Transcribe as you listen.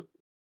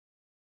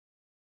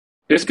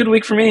It was a good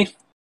week for me.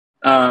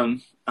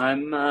 Um,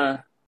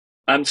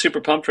 I'm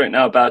super pumped right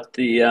now about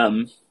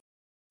the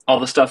all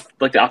the stuff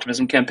like the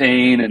optimism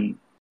campaign, and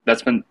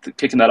that's been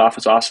kicking that off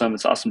is awesome.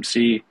 It's awesome to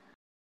see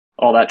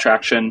all that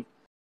traction.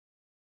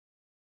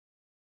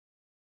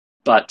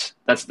 But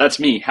that's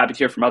me. Happy to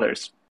hear from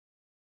others.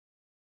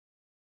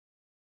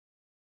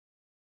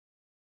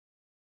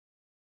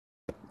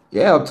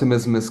 Yeah,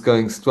 optimism is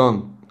going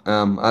strong.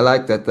 I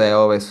like that they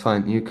always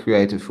find new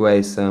creative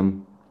ways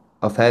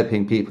of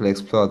helping people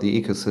explore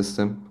the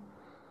ecosystem.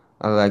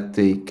 I like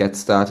the Get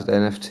Started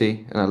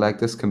NFT, and I like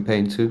this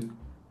campaign too.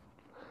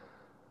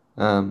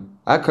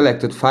 I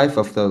collected five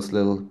of those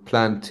little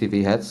plant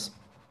TV heads.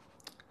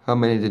 How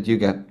many did you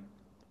get,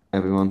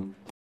 everyone?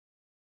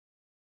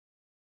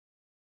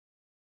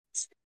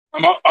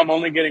 I'm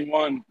only getting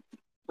one.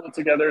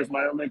 PoolTogether is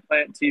my only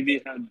plant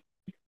TV head.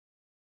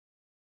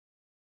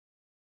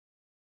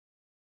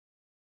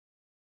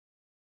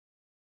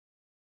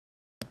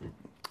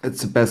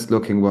 It's the best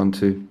looking one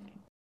too.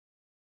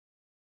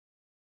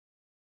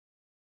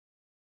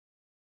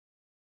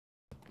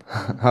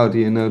 How do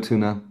you know,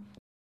 Tuna?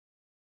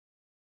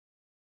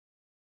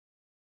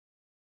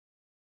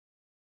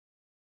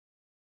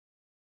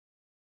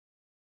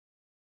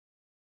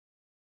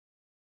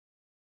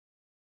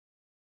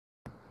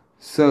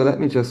 So let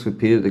me just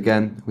repeat it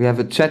again. We have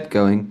a chat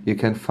going. You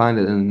can find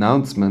it in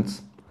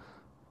announcements.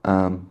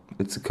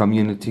 It's a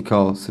community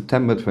call,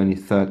 September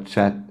 23rd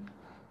chat.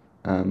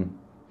 Um,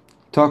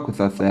 Talk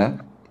with us there,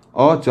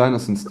 or join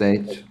us on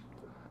stage.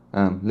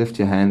 Lift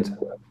your hand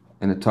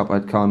in the top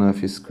right corner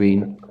of your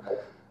screen,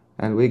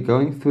 and we're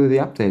going through the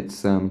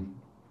updates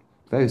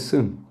very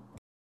soon.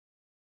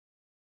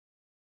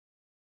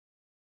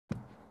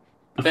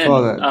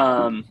 Before Ben,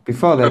 that,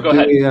 before or that, go do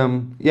ahead.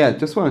 we? Yeah,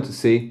 just wanted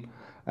to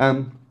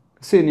um,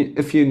 see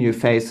a few new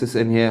faces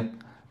in here.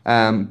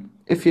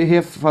 If you're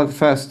here for the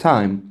first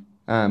time,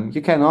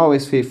 you can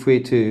always feel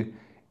free to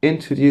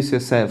introduce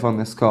yourself on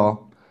this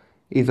call,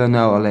 either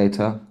now or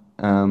later.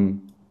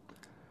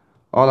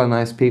 All are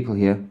nice people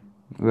here.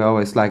 We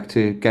always like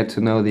to get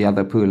to know the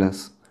other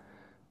poolers.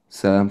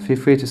 So feel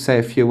free to say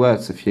a few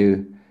words if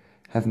you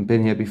haven't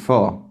been here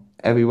before.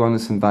 Everyone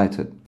is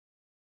invited.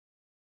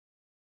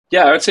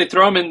 Yeah, I would say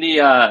throw them in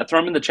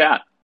the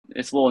chat.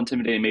 It's a little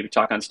intimidating, maybe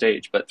talk on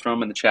stage, but throw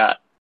them in the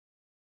chat.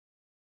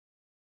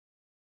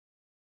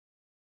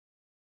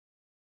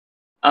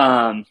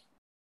 Um,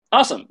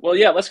 Awesome. Well,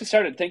 yeah, let's get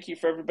started. Thank you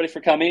for everybody for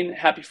coming.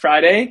 Happy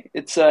Friday.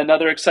 It's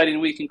another exciting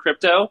week in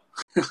crypto.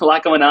 A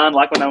lot going on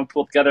with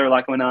Pool Together, a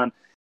lot going on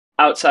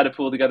outside of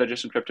Pool Together,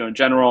 just in crypto in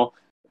general.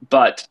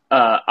 But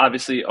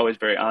obviously, always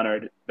very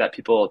honored that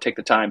people take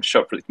the time to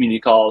show up for the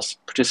community calls,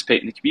 participate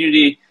in the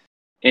community,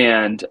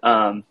 and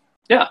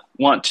yeah,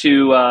 want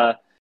to.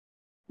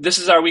 This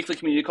is our weekly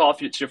community call.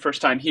 If it's your first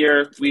time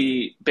here,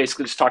 we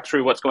basically just talk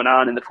through what's going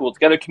on in the Pool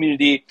Together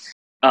community.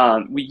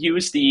 We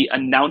use the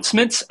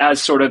announcements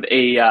as sort of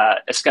a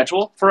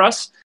schedule for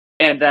us.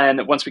 And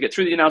then once we get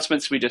through the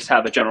announcements, we just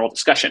have a general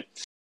discussion.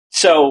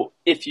 So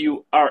if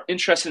you are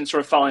interested in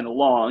sort of following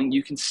along,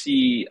 you can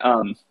see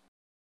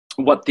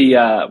what the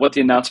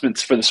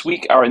announcements for this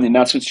week are in the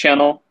announcements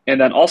channel.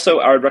 And then also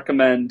I would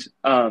recommend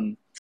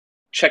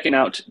checking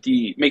out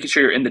making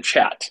sure you're in the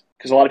chat,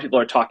 because a lot of people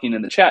are talking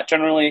in the chat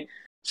generally.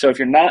 So if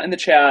you're not in the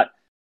chat,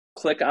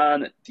 click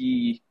on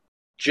the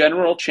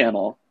general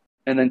channel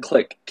and then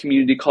click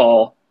community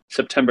call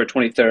September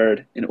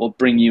 23rd, and it will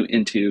bring you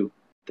into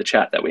the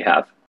chat that we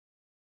have.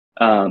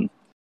 Um,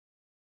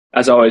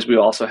 as always, we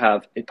also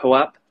have a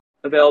POAP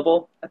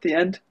available at the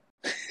end.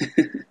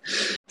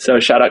 So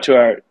shout out to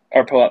our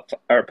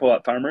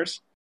POAP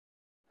farmers.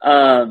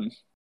 Um,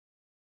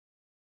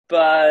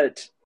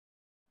 but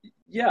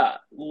yeah,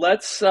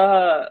 let's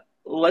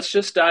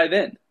just dive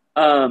in.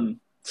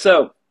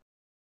 So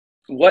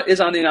what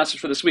is on the announcements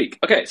for this week?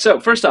 Okay,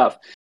 so first off,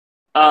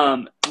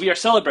 we are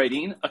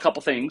celebrating a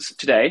couple things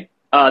today.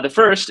 The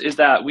first is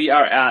that we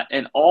are at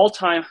an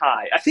all-time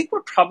high. I think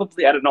we're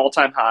probably at an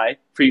all-time high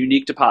for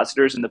unique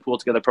depositors in the Pool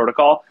Together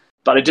protocol,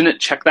 but I didn't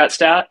check that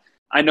stat.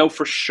 I know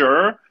for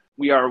sure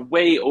we are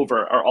way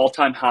over our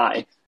all-time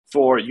high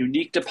for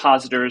unique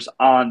depositors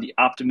on the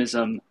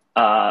Optimism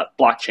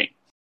blockchain.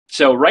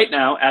 So right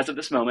now, as of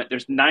this moment,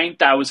 there's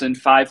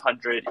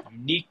 9,500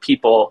 unique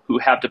people who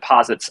have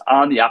deposits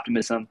on the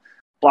Optimism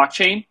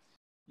blockchain.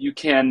 You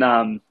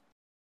can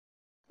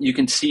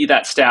see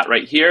that stat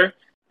right here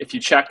if you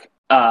check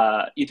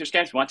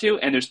Etherscan if you want to,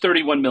 and there's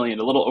 31 million,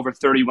 a little over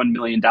 31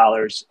 million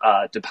dollars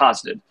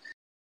deposited.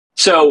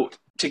 So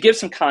to give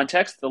some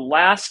context,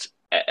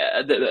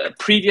 the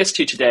previous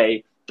to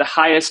today, the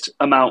highest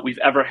amount we've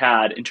ever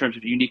had in terms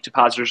of unique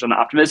depositors on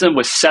Optimism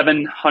was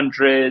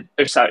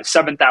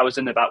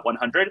 7,000 about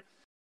 100.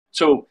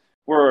 So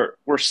we're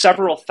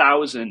several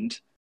thousand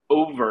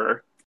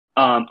over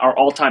our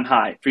all-time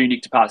high for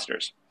unique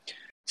depositors.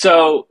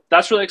 So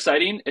that's really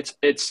exciting. It's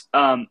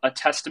a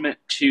testament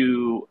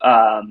to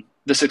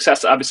the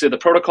success, obviously, of the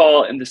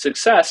protocol and the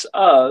success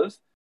of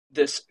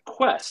this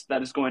quest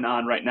that is going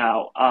on right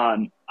now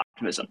on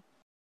Optimism.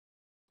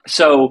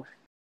 So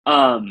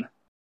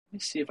me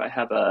see if I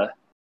have a.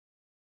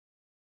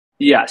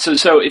 Yeah,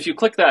 so if you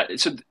click that,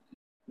 so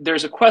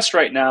there's a quest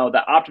right now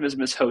that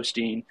Optimism is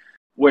hosting,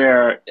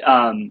 where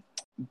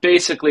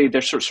basically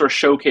they're sort of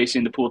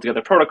showcasing the Pool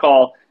Together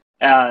protocol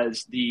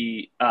as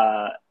the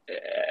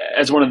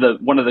as one of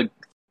the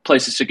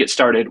places to get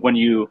started when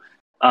you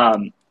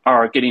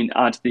are getting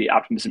onto the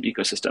Optimism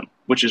ecosystem,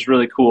 which is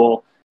really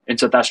cool. And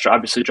so that's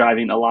obviously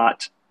driving a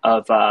lot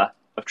of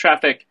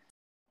traffic.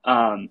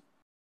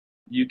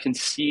 You can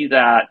see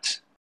that.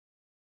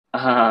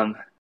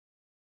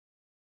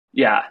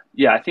 Yeah,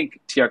 I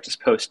think TRX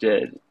just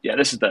posted. Yeah,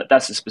 that's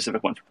the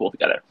specific one for Pool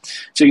Together.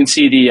 So you can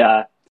see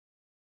the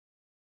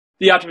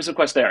Optimism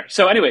quest there.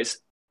 So, anyways,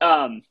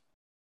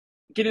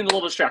 getting a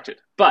little distracted,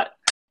 but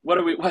what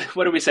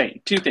are we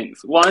saying? Two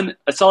things. One,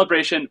 a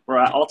celebration. We're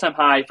at all-time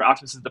high for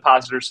Optimism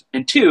depositors,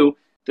 and two,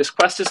 this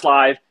quest is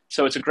live,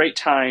 so it's a great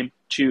time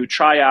to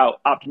try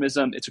out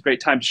Optimism. It's a great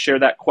time to share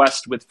that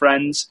quest with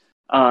friends.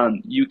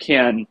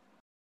 There's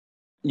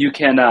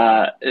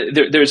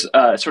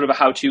sort of a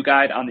how-to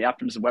guide on the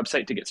Optimism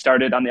website to get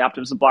started on the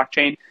Optimism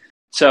blockchain.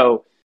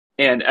 So,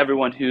 and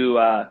everyone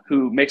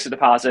who makes a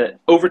deposit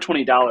over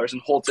 $20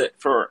 and holds it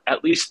for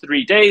at least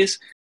 3 days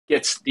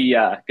gets the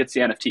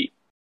NFT.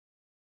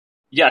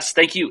 Yes,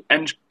 thank you.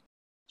 And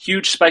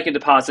huge spike in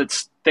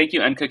deposits. Thank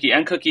you, NCookie.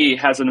 NCookie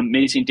has an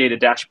amazing data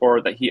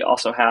dashboard that he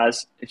also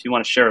has. If you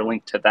want to share a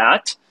link to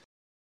that,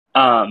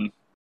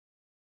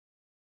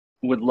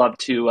 would love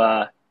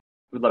to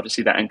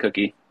see that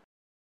NCookie.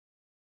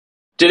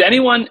 Did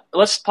anyone?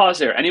 Let's pause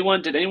there.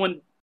 Did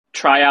anyone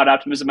try out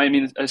Optimism? I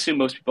mean, I assume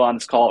most people on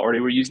this call already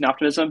were using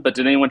Optimism, but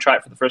did anyone try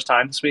it for the first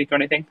time this week or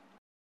anything?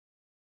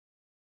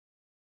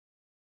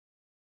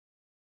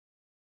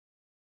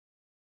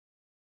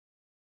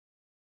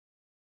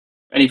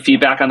 Any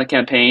feedback on the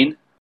campaign?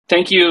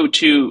 Thank you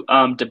to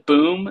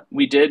DeBoom.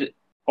 We did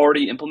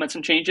already implement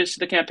some changes to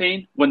the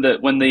campaign when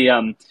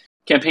the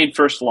campaign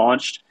first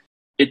launched.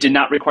 It did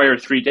not require a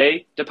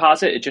 3-day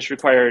deposit. It just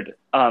required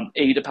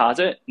a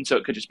deposit, and so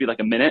it could just be like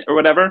a minute or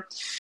whatever.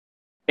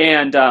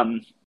 And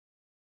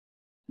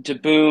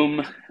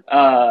DeBoom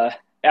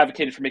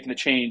advocated for making the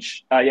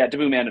change.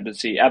 DeBoom and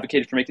NBC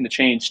advocated for making the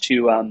change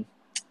to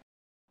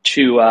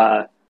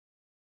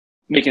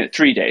making it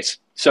 3 days.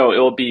 So it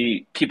will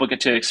be, people get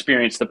to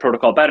experience the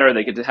protocol better.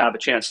 They get to have a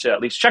chance to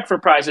at least check for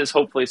prizes.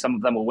 Hopefully some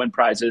of them will win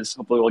prizes.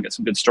 Hopefully we'll get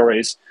some good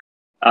stories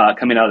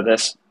coming out of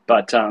this.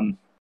 But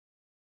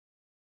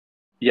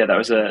yeah, that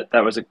was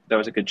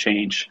a good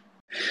change.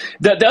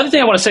 The other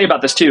thing I want to say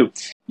about this too,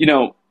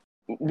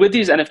 with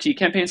these NFT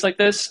campaigns like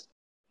this,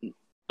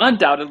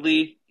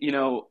 undoubtedly,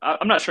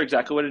 I'm not sure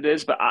exactly what it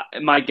is, but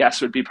my guess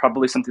would be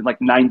probably something like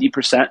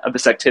 90% of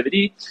this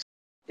activity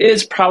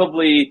is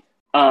probably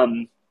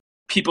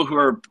people who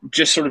are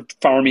just sort of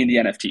farming the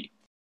NFT.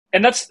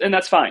 And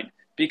that's fine,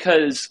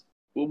 because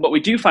what we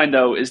do find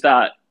though is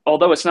that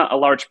although it's not a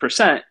large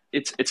percent,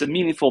 it's a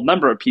meaningful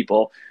number of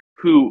people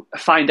who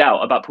find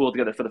out about Pool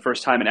Together for the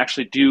first time and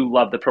actually do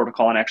love the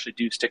protocol and actually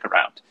do stick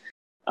around.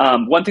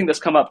 One thing that's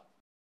come up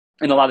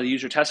in a lot of the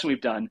user testing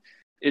we've done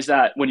is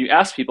that when you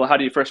ask people, how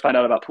do you first find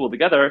out about Pool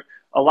Together?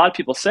 A lot of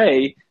people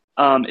say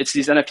it's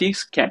these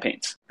NFT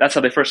campaigns. That's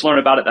how they first learn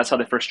about it. That's how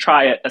they first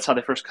try it. That's how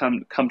they first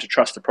come to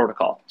trust the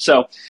protocol.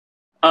 So,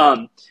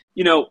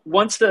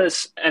 once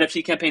this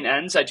NFT campaign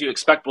ends, I do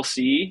expect we'll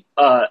see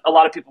a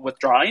lot of people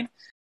withdrawing,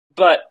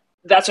 but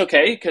that's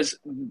okay, because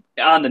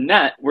on the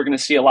net, we're going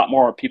to see a lot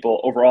more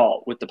people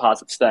overall with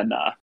deposits than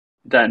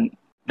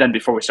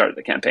before we started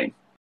the campaign.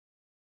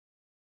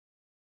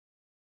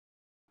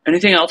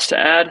 Anything else to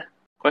add?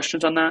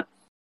 Questions on that?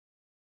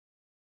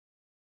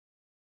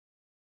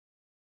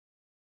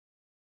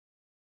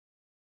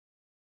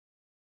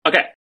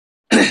 Okay.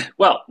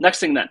 Well, next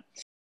thing then.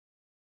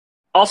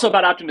 Also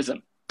about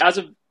Optimism. As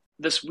of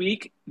this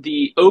week,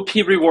 the OP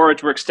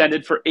rewards were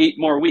extended for 8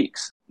 more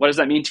weeks. What does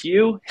that mean to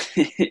you?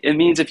 It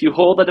means if you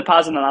hold a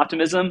deposit on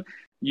Optimism,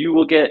 you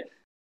will get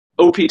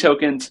OP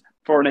tokens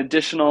for an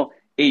additional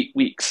 8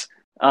 weeks.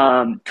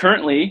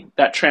 Currently,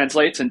 that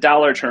translates in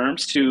dollar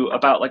terms to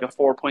about like a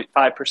 4.5%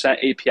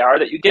 APR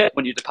that you get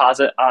when you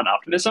deposit on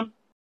Optimism.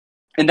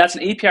 And that's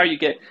an APR you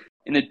get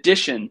in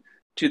addition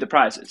to the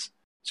prizes.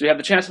 So you have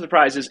the chance of the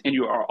prizes, and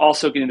you are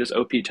also getting those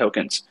OP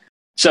tokens.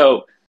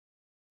 So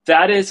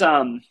that is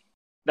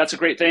that's a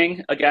great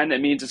thing. Again, it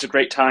means it's a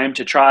great time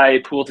to try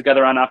Pool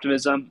Together on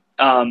Optimism.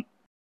 And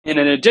in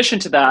addition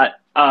to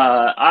that,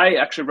 I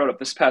actually wrote up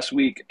this past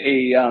week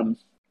an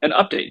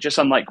update just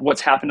on like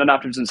what's happened on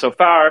Optimism so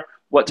far,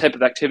 what type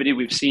of activity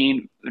we've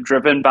seen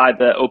driven by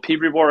the OP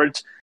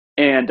rewards.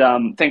 And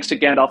thanks to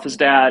Gandalf's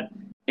dad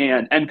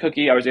and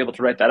NCookie, I was able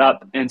to write that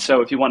up. And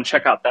so if you want to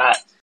check out that,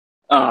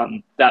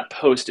 that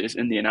post is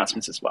in the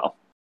announcements as well.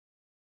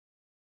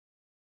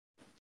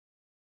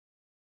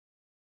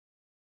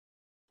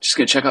 Just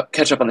going to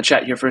catch up on the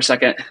chat here for a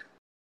second.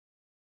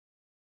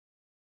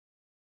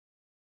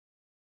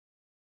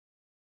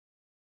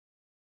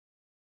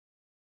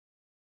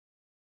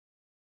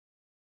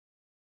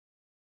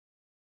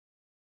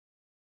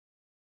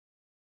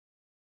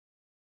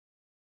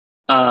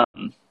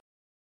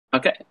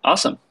 Okay,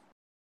 awesome.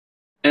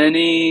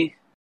 Any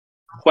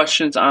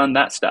questions on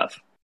that stuff?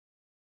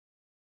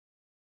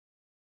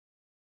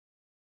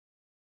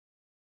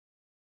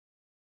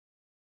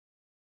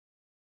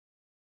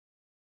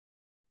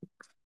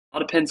 A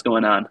lot of pins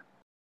going on.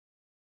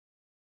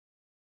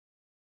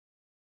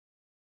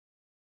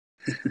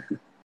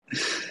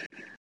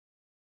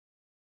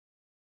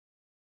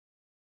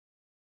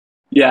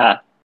 Yeah,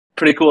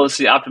 pretty cool to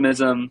see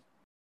optimism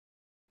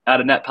at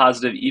a net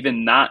positive,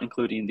 even not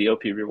including the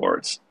OP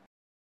rewards,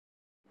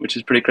 which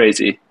is pretty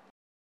crazy.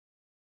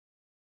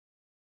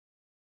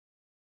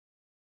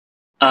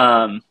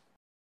 Um,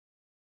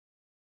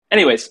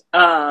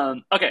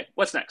 okay,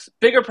 what's next?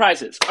 Bigger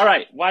prizes. All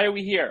right, why are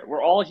we here?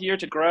 We're all here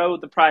to grow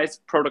the prize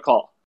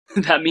protocol.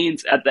 That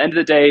means at the end of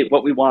the day,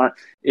 what we want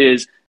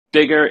is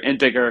bigger and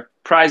bigger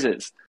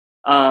prizes.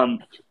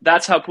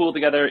 That's how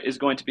PoolTogether is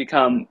going to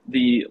become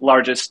the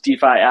largest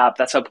DeFi app.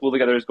 That's how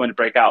PoolTogether is going to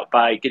break out,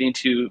 by getting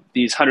to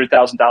these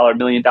 $100,000, $1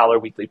 million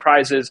weekly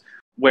prizes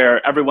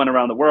where everyone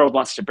around the world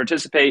wants to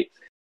participate.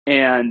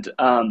 And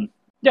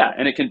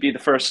and it can be the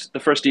first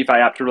DeFi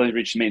app to really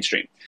reach the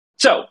mainstream.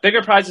 So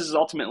bigger prizes is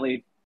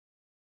ultimately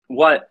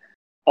what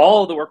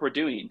all of the work we're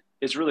doing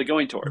is really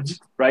going towards,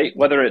 right?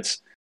 Whether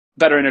it's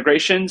better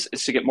integrations,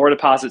 is to get more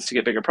deposits to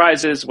get bigger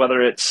prizes,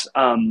 whether it's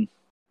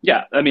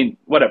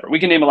whatever. We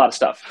can name a lot of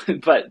stuff,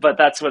 but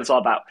that's what it's all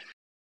about.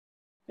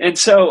 And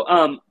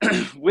so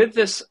with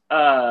this,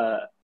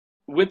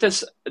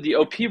 the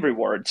OP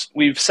rewards,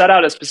 we've set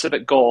out a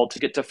specific goal to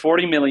get to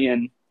 40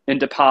 million in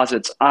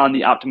deposits on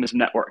the Optimism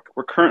network.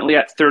 We're currently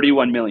at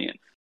 31 million.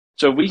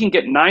 So if we can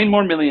get 9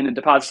 more million in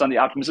deposits on the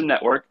Optimism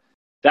network,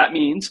 that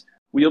means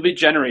we'll be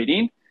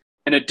generating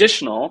an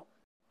additional,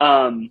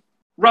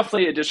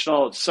 roughly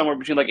additional somewhere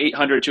between like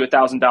 $800 to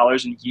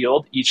 $1,000 in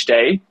yield each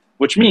day,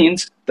 which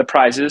means the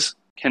prizes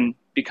can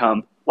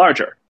become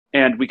larger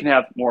and we can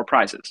have more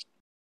prizes.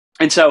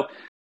 And so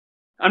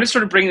I'm just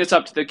sort of bringing this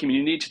up to the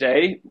community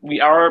today.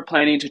 We are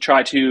planning to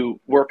try to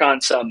work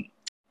on some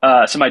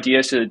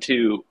ideas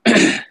to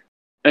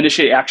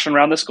initiate action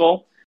around this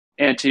goal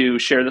and to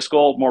share this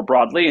goal more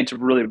broadly and to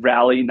really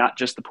rally not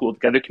just the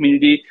PoolTogether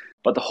community,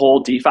 but the whole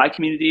DeFi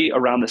community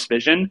around this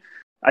vision.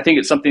 I think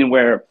it's something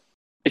where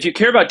if you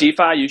care about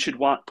DeFi, you should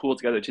want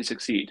PoolTogether to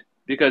succeed,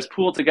 because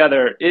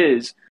PoolTogether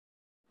is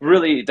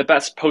really the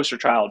best poster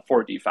child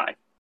for DeFi.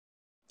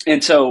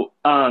 And so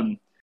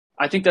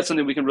I think that's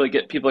something we can really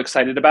get people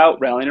excited about,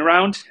 rallying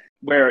around,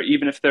 where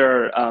even if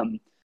they're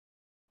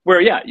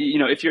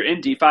if you're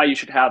in DeFi, you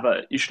should have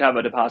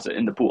a deposit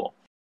in the pool.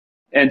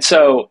 And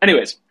so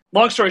anyways,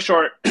 long story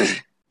short,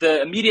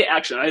 the immediate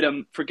action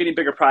item for getting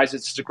bigger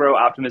prizes is to grow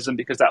Optimism,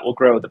 because that will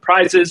grow the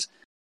prizes.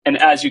 And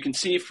as you can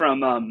see from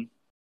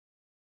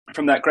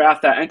that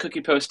graph that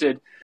nCookie posted,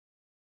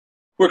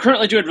 we're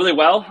currently doing really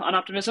well on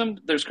Optimism.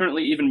 There's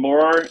currently even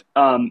more.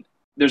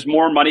 There's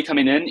more money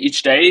coming in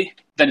each day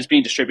than is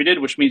being distributed,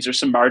 which means there's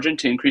some margin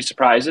to increase the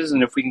prizes.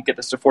 And if we can get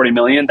this to 40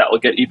 million, that will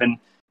get even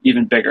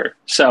bigger.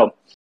 So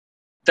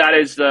that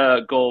is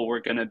the goal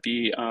we're going to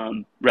be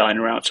rallying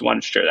around. So I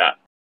wanted to share that.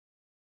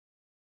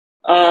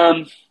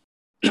 All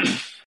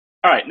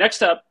right,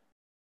 next up.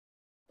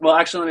 Well,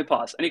 actually, let me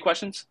pause. Any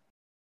questions?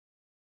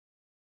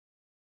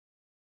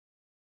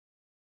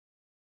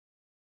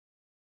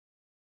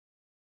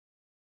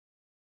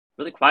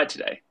 Really quiet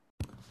today.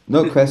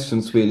 No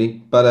questions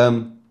really, but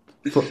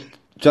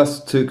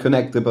just to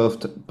connect the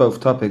both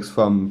topics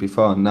from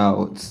before and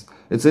now,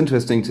 it's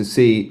interesting to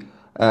see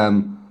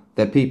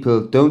that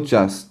people don't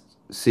just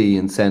see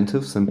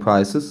incentives and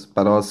prizes,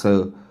 but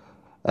also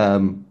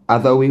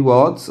other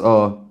rewards,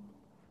 or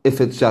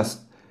if it's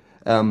just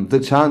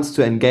the chance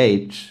to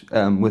engage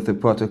with the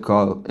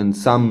protocol in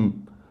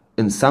some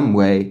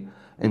way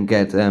and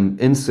get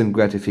instant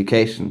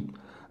gratification.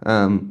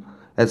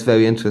 That's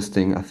very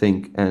interesting, I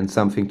think, and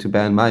something to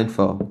bear in mind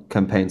for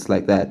campaigns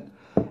like that,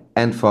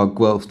 and for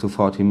growth to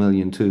 40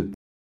 million too.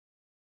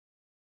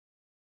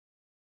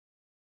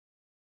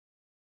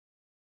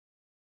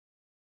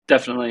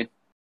 Definitely.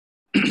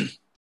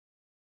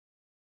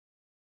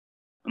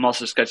 I'm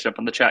also sketching up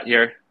on the chat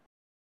here.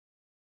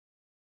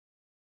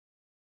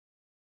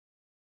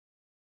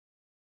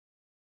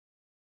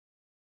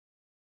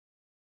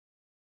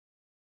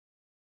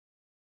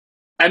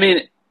 I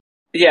mean,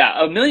 yeah,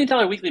 $1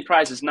 million weekly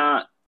prize is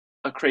not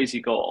a crazy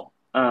goal.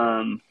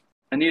 I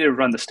need to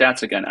run the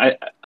stats again.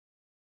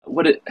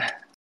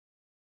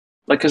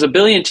 Because $1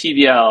 billion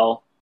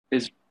TVL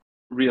is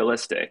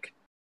realistic,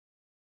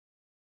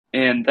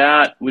 and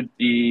that would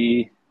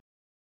be,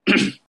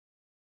 I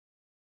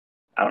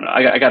don't know.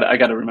 I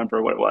got to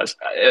remember what it was.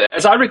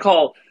 As I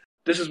recall,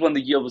 this is when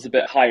the yield was a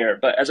bit higher.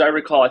 But as I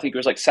recall, I think it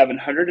was like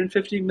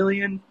 750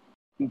 million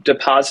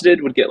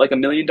deposited would get like $1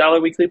 million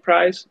weekly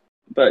prize.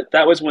 But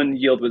that was when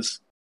yield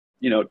was,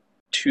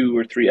 2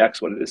 or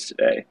 3x what it is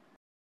today.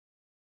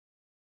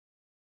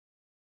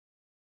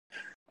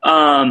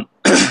 All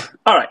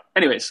right.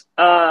 Anyways,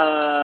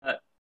 okay.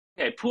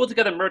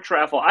 PoolTogether merch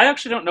raffle. I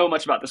actually don't know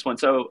much about this one,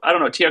 so I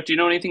don't know. TF, do you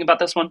know anything about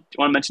this one? Do you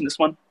want to mention this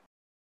one?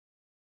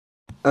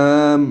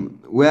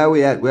 Where are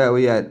we at?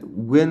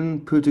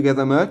 Win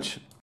PoolTogether merch?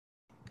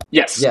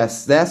 Yes.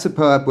 Yes, there's a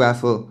PowerUp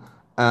raffle.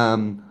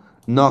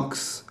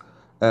 Nox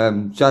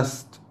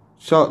just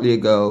shortly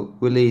ago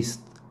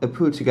released a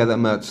PoolTogether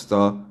merch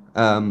store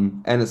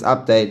and is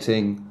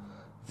updating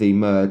the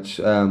merch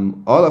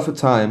all of the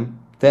time.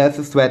 There's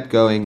a thread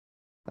going,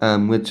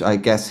 which I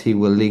guess he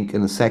will link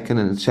in a second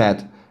in the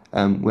chat,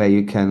 where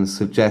you can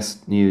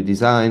suggest new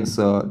designs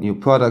or new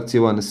products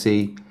you want to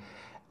see.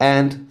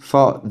 And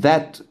for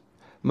that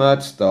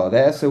merch store,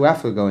 there's a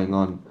raffle going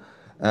on.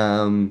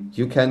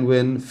 You can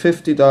win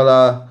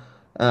 $50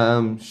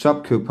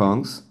 shop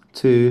coupons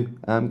to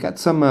get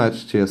some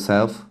merch to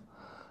yourself.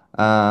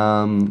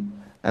 And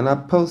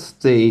I'll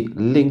post the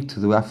link to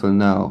the raffle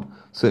now.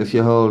 So if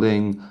you're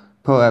holding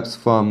PowerUps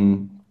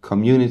from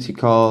community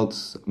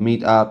calls,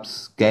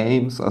 meetups,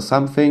 games, or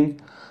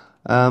something,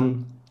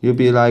 you'll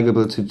be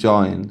liable to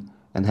join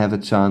and have a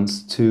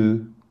chance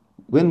to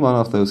win one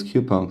of those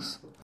coupons.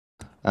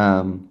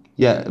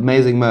 Yeah,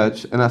 amazing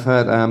merch. And I've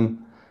heard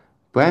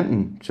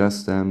Brandon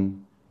just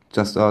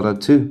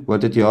ordered too.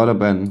 What did you order,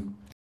 Brandon?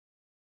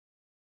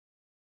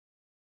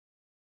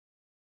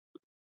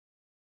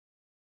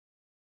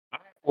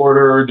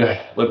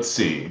 Ordered, let's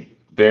see,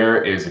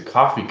 there is a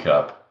coffee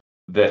cup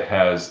that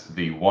has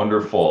the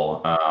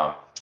wonderful,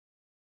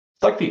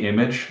 it's like the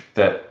image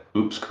that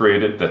Oops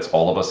created that's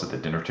all of us at the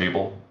dinner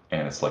table,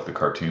 and it's like the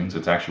cartoons.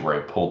 It's actually where I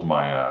pulled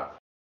my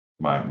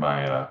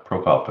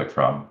profile pic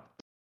from.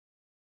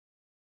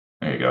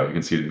 There you go. You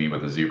can see me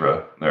with a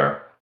zebra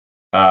there.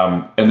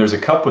 And there's a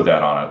cup with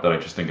that on it that I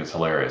just think is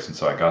hilarious, and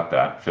so I got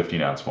that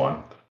 15-ounce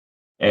one.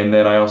 And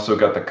then I also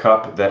got the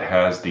cup that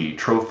has the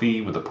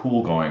trophy with the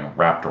pool going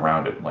wrapped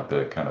around it, like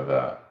the kind of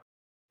a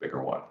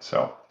bigger one.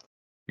 So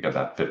I got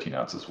that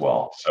 15-ounce as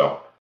well. So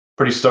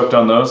pretty stoked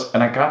on those.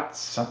 And I got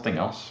something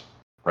else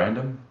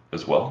random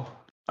as well.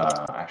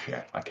 Actually,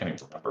 I can't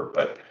even remember,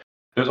 but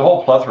there's a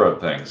whole plethora of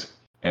things.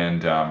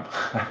 And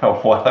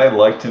what I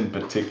liked in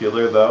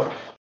particular, though,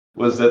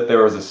 was that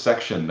there was a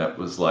section that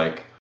was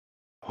like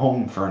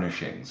home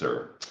furnishings,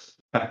 or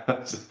like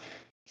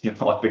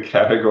the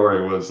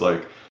category was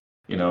like,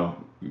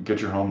 get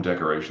your home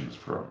decorations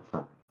for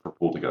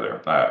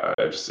PoolTogether.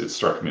 It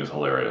struck me as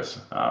hilarious.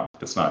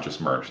 It's not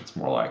just merch; it's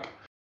more like,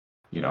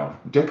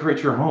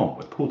 decorate your home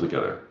with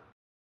PoolTogether.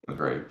 In a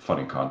very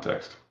funny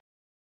context.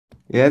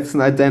 Yeah, it's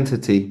an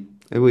identity.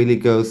 It really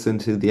goes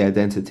into the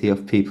identity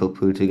of people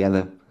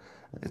PoolTogether.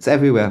 It's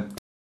everywhere.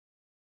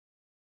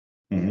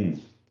 Mm-hmm.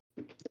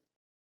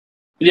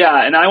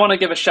 Yeah, and I want to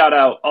give a shout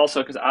out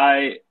also, because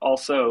I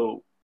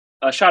also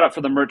a shout out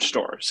for the merch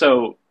store.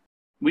 So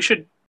we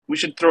should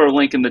throw a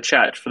link in the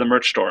chat for the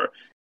merch store.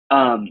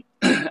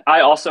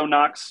 I also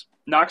Knox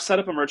set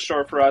up a merch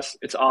store for us.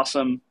 It's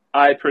awesome.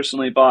 I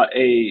personally bought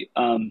a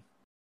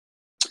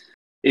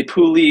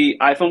Pooly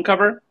iPhone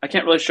cover. I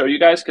can't really show you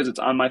guys because it's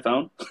on my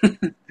phone,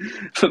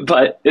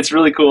 but it's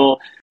really cool,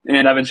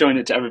 and I've been showing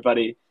it to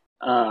everybody.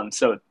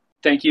 So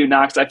thank you,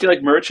 Knox. I feel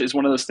like merch is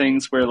one of those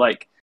things where,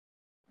 like,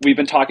 we've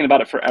been talking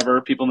about it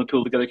forever. People in the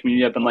PoolTogether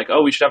community have been like,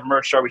 "Oh, we should have a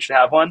merch store. We should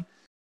have one."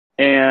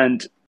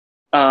 And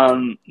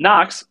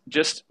Knox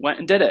just went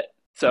and did it.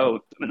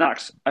 So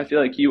Knox, I feel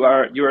like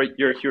you're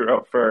a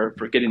hero for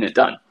getting it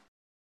done.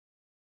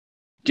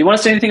 Do you want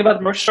to say anything about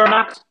the merch store,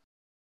 Knox?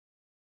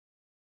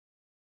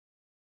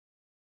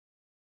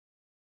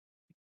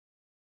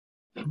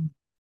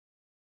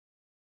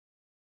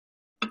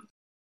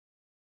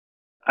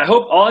 I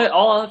hope all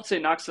I'll have to say,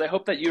 Knox, is I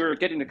hope that you're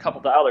getting a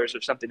couple dollars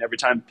or something every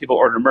time people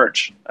order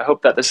merch. I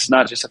hope that this is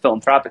not just a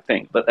philanthropic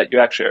thing, but that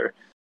you're actually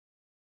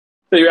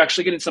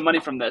getting some money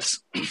from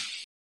this.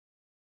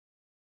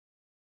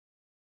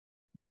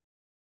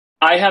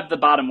 I have the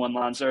bottom one,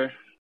 Lancer,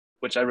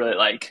 which I really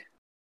like.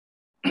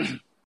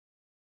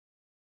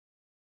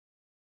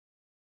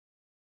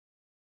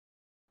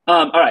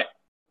 All right,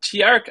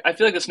 Tiark, I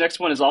feel like this next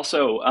one is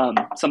also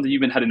something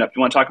you've been heading up.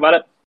 You want to talk about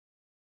it?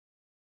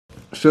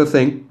 Sure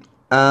thing.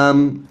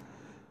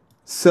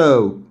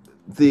 So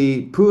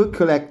the Pool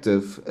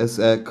Collective is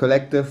a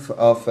collective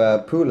of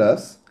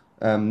poolers,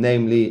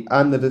 namely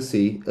Under the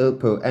Sea,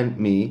 Ilpo, and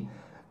me,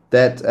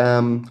 that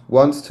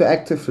wants to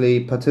actively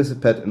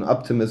participate in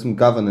optimism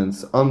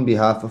governance on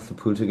behalf of the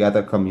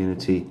PoolTogether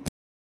community.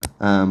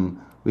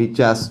 We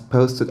just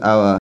posted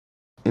our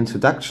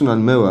introduction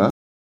on Mirror.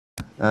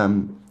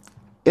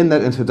 In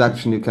that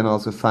introduction, you can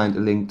also find a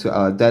link to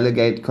our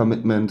delegate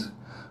commitment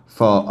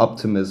for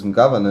optimism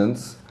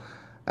governance.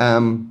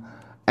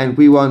 And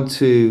we want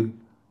to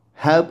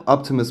help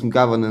optimism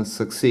governance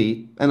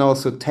succeed and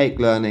also take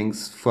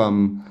learnings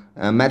from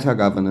meta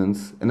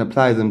governance and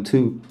apply them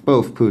to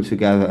both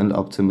PoolTogether and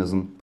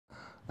optimism.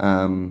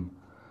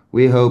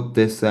 We hope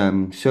this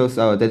shows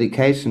our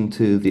dedication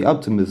to the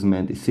optimism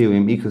and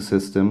Ethereum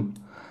ecosystem.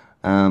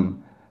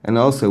 And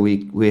also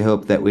we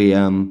hope that we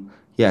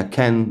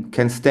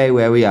can stay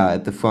where we are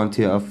at the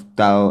frontier of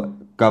DAO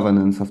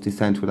governance, of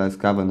decentralized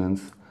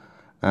governance,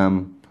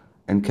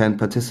 and can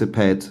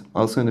participate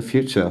also in the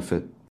future of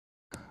it.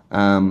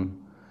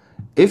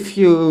 If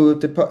you're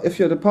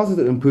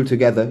deposited in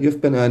PoolTogether,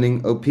 you've been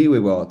earning OP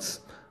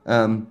rewards.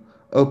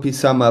 OP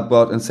Summer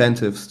brought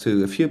incentives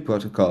to a few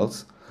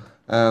protocols,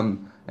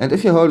 And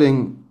if you're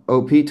holding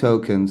OP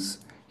tokens,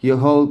 you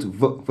hold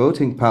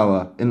voting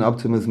power in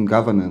optimism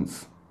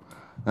governance.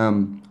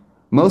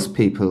 Most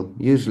people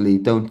usually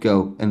don't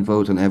go and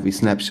vote on every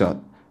snapshot,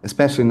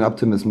 especially in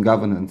optimism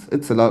governance.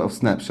 It's a lot of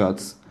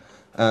snapshots.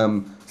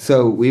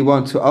 So we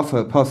want to offer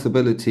a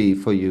possibility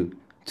for you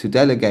to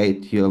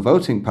delegate your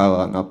voting power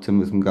on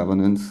optimism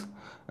governance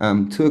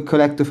to a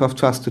collective of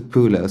trusted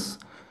poolers.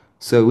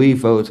 So we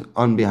vote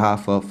on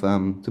behalf of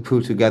the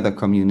PoolTogether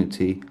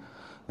community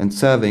and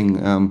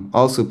serving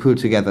also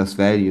PoolTogether's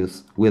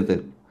values with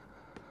it.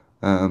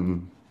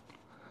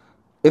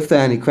 If there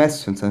are any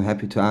questions, I'm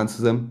happy to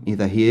answer them,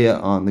 either here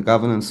on the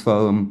governance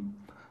forum,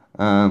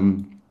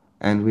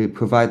 and we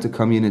provide the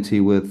community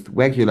with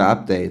regular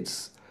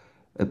updates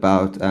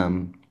about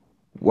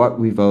what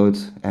we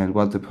vote and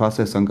what the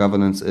process on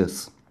governance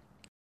is.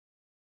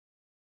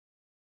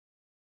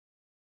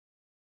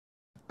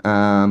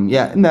 In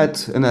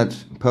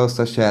that post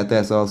I shared,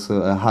 there's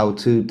also a how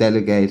to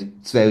delegate.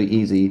 It's very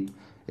easy.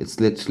 It's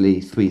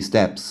literally 3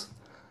 steps.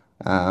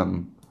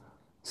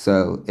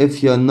 So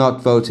if you're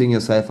not voting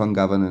yourself on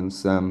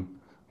governance,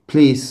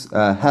 please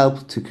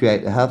help to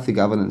create a healthy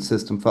governance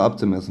system for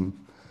optimism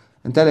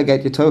and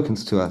delegate your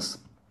tokens to us.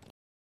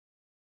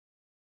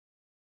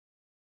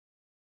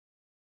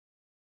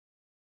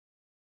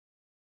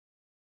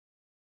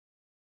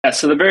 Yeah,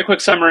 so the very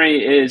quick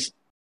summary is,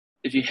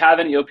 if you have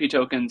any OP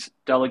tokens,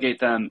 delegate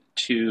them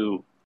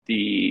to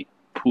the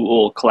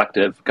Pool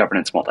Collective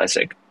Governance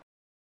Multisig.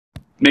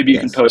 Maybe you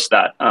can post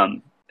that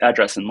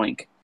address and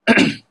link.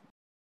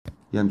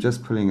 Yeah, I'm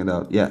just pulling it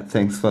out. Yeah,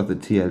 thanks for the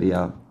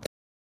TLDR.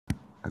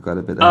 I got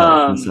a bit ahead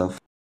of myself.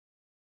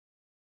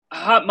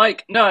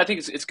 Mike, no, I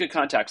think it's good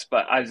context,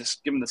 but I was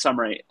just giving the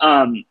summary.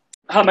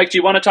 Mike, do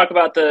you want to talk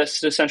about the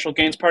Central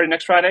Gains Party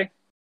next Friday?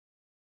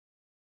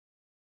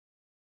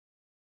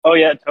 Oh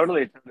yeah,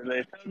 totally.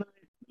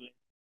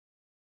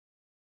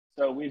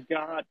 So we've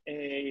got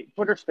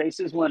Twitter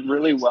Spaces went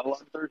really well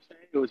on Thursday.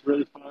 It was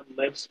really fun.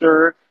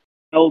 Livster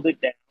held it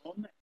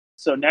down.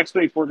 So next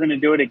week we're going to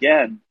do it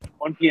again,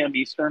 1 p.m.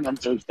 Eastern on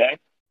Thursday,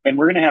 and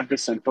we're going to have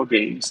Decentral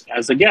Games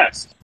as a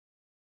guest.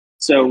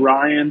 So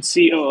Ryan,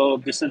 COO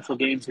of Decentral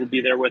Games, will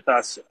be there with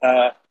us,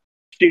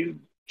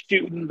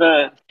 shooting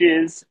the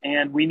shiz,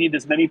 and we need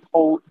as many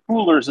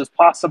poolers as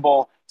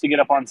possible to get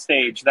up on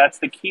stage. That's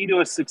the key to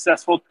a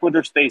successful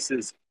Twitter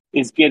Spaces,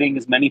 is getting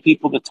as many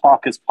people to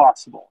talk as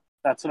possible.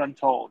 That's what I'm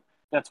told.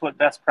 That's what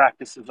best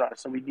practices are.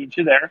 So we need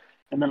you there.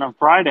 And then on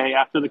Friday,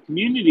 after the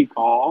community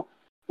call,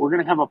 we're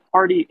going to have a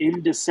party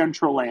in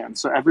Decentraland.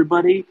 So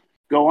everybody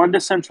go on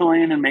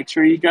Decentraland and make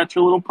sure you got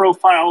your little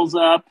profiles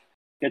up,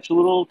 get your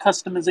little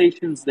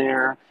customizations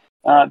there,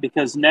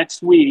 because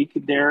next week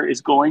there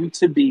is going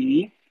to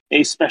be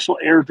a special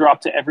airdrop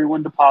to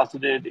everyone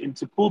deposited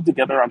into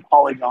PoolTogether on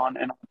Polygon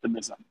and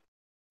Optimism.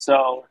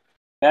 So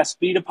best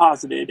be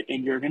deposited,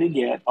 and you're going to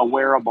get a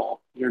wearable.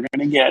 You're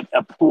going to get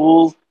a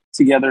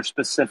PoolTogether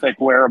specific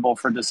wearable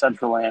for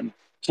Decentraland.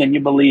 Can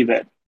you believe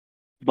it?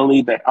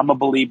 Believe it. I'm a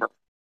believer.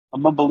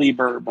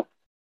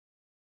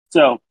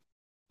 So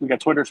we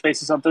got Twitter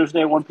Spaces on Thursday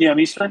at 1 p.m.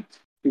 Eastern.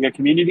 We got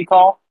community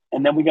call,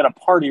 and then we got a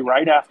party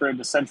right after in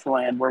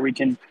Decentraland where we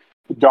can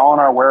don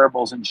our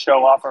wearables and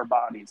show off our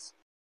bodies.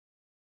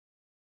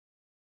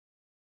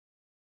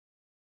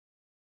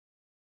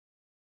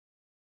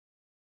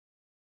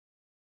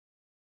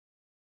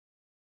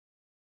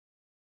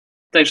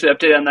 Thanks for the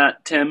update on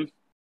that, Tim.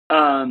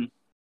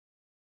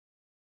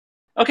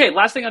 Okay,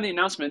 last thing on the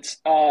announcements.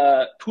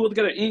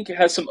 PoolTogether Inc.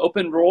 has some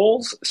open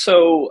roles.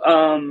 So,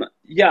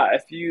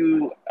 if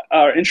you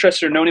are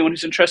interested or know anyone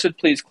who's interested,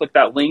 please click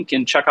that link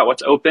and check out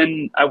what's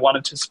open. I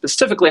wanted to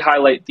specifically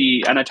highlight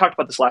and I talked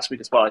about this last week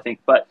as well, I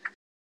think, but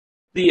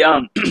the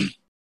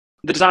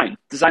the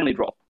design lead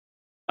role.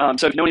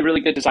 So if you know any really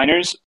good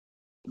designers,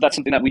 that's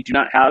something that we do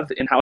not have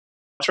in-house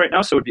right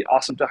now, so it would be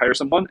awesome to hire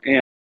someone,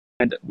 and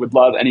would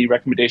love any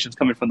recommendations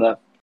coming from the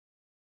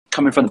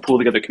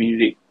PoolTogether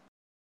community.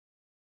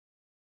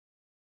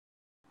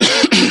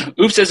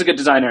 Oops is a good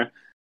designer.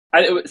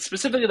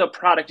 Specifically the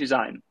product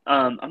design.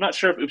 I'm not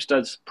sure if Oops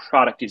does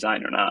product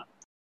design or not.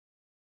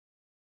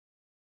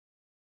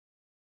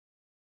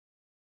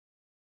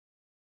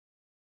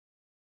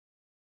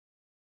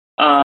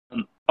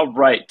 All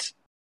right.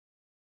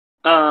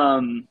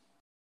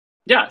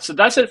 So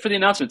that's it for the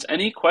announcements.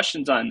 Any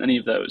questions on any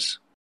of those?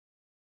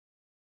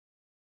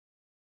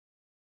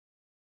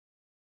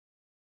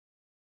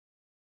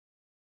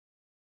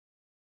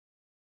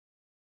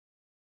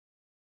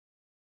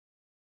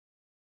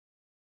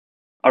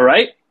 All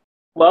right.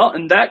 Well,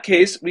 in that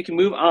case, we can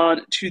move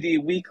on to the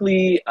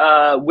weekly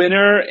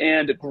winner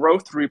and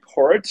growth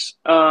report.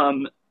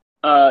 Tim,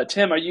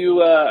 are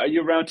you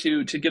around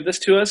to give this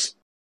to us?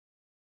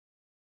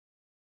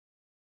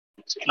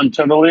 I'm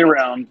totally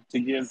around to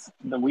give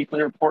the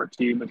weekly report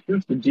to you, but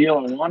here's the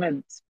deal: we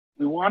want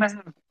to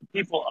have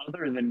people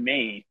other than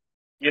me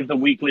give the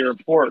weekly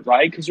report,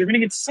 right? Because you're going to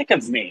get sick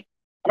of me.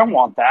 I don't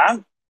want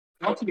that.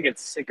 I want you to get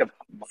sick of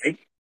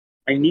Mike.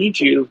 I need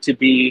you to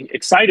be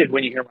excited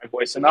when you hear my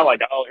voice and not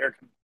like, oh, here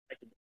comes Mike.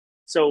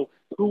 So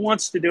Who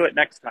wants to do it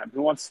next time?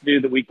 Who wants to do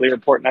the weekly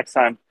report next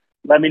time?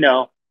 Let me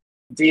know.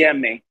 DM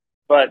me.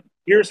 But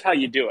here's how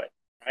you do it,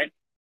 right?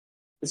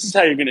 This is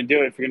how you're going to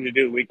do it if you're going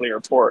to do a weekly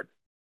report.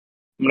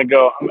 I'm going to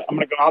go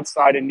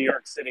outside in New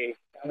York City.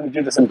 I'm going to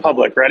do this in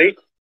public. Ready?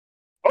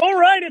 All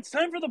right, it's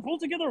time for the Pull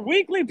Together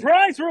Weekly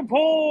Prize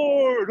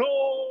Report.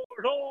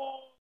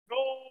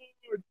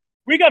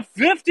 We got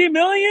 50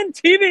 million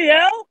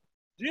TVL.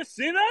 Do you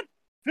see that?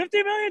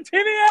 50 million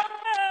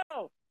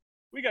TVL.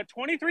 We got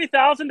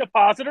 23,000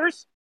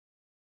 depositors.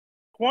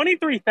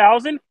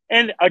 23,000.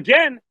 And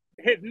again,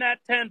 hitting that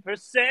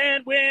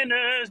 10%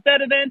 winners,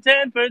 better than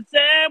 10%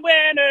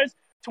 winners.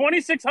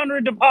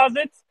 2,600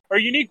 deposits are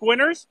unique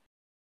winners.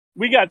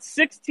 We got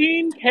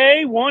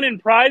 16K won in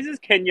prizes.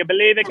 Can you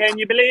believe it? Can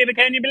you believe it?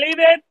 Can you believe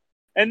it?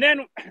 And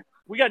then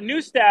we got new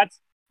stats.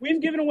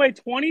 We've given away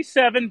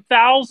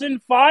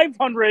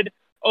 27,500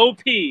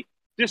 OP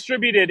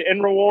distributed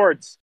in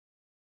rewards.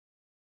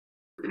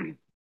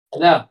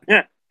 Yeah.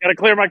 Gotta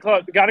clear my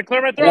throat. Yeah,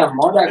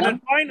 more And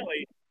than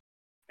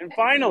then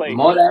finally,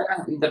 more than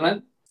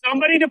internet.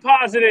 somebody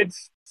deposited.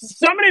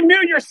 Somebody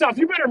mute yourself.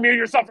 You better mute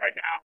yourself right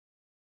now.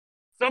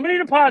 Somebody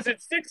deposited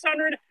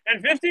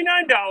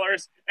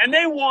 $659 and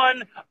they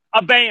won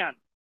a band.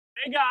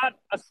 They got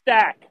a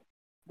stack.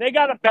 They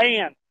got a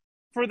band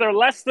for their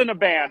less than a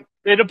band.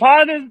 They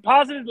deposited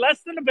less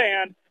than a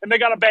band and they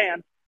got a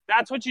band.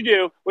 That's what you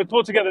do with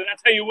Pull Together.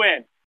 That's how you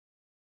win.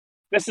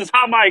 This is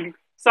Hot Mike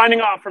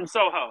signing off from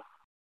Soho.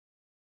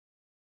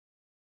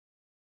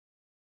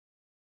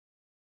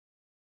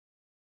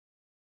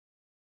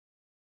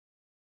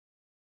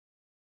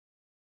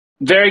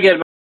 Very good,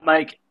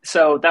 Mike.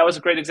 So that was a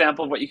great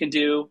example of what you can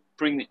do.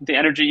 Bring the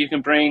energy you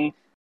can bring,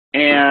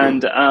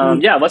 and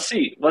let's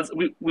see.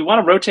 We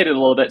want to rotate it a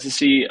little bit to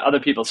see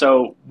other people.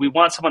 So we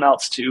want someone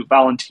else to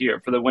volunteer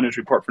for the winners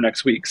report for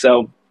next week.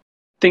 So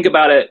think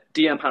about it.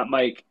 DM Hot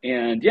Mike,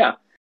 and yeah.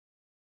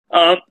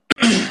 The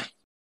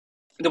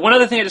one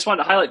other thing I just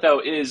wanted to highlight though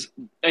is,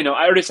 I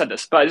already said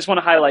this, but I just want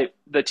to highlight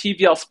the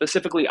TVL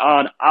specifically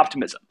on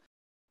optimism.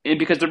 And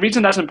because the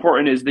reason that's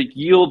important is the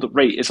yield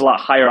rate is a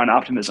lot higher on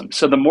optimism.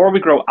 So the more we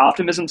grow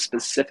optimism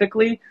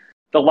specifically,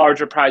 the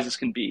larger prizes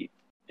can be.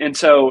 And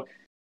so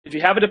if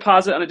you have a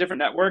deposit on a different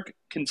network,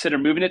 consider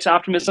moving it to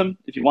optimism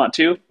if you want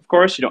to. Of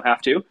course, you don't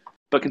have to,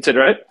 but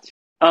consider it.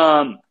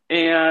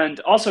 And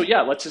also,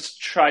 let's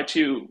just try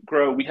to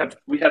grow. We have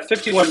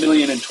 51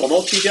 million in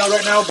total TVL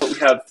right now, but we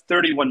have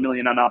 31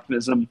 million on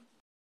optimism.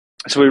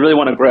 So we really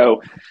want to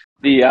grow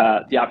the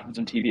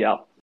optimism TVL.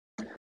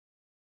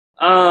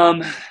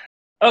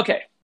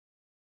 Okay.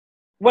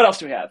 What else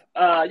do we have?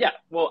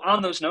 Well,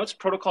 on those notes,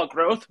 protocol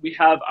growth, we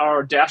have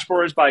our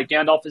dashboards by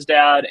Gandalf His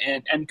Dad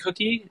and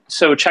Cookie.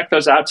 So check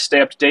those out to stay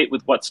up to date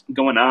with what's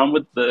going on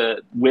with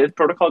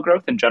protocol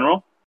growth in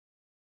general.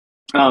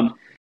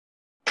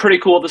 Pretty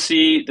cool to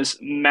see this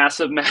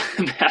massive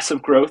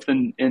growth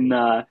in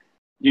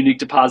unique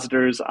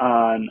depositors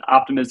on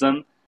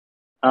Optimism.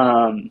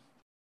 I'm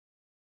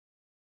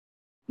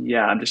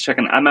just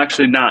checking. I'm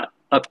actually not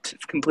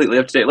completely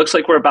up to date. It looks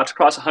like we're about to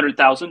cross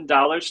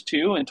 $100,000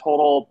 too in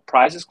total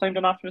prizes claimed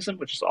on Optimism,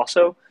 which is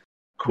also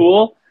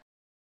cool.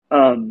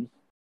 A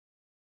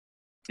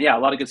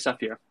lot of good stuff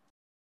here.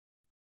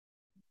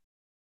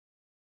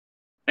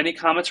 Any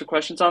comments or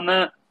questions on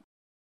that?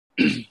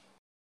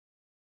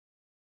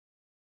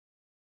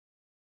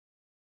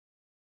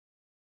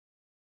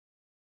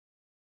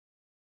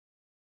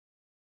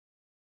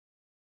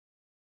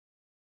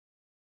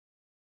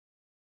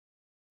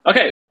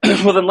 Okay,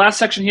 well then last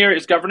section here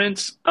is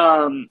governance.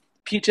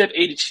 PTIP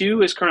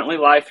 82 is currently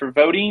live for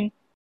voting.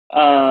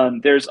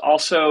 There's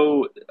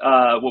also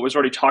what was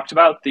already talked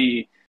about,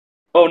 this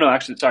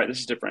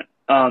is different.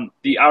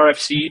 The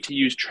RFC to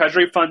use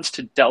treasury funds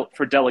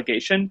for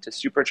delegation, to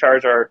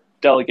supercharge our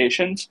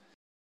delegations,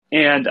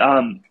 and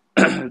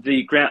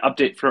the grant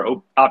update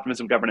for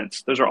Optimism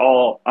governance. Those are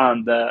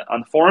on the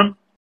forum.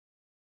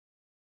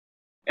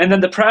 And then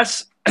the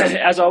press,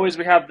 as always,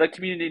 we have the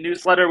community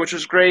newsletter, which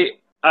was great.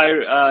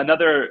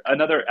 Another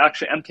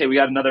actually MK, we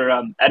got another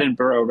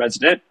Edinburgh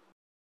resident,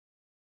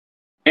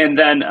 and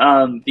then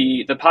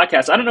the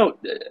podcast. I don't know,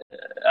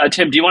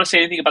 Tim, do you want to say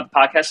anything about the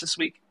podcast this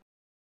week?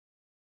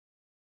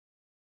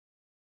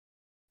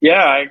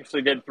 Yeah, I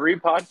actually did 3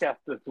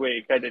 podcasts this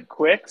week. I did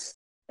Quicks,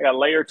 I got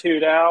Layer 2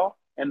 DAO,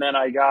 and then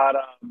I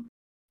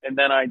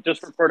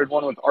just recorded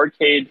one with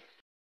Arcade.xyz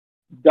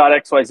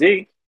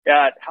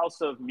at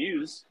House of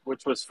Muse,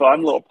 which was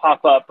fun, little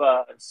pop-up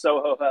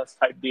Soho House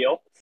type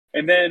deal.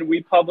 And then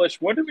we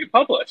published, what did we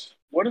publish?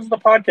 What is the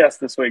podcast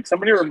this week?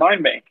 Somebody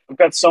remind me. I've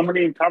got so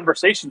many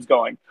conversations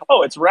going.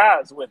 Oh, it's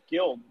Raz with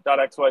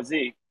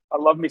Guild.xyz. I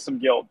love me some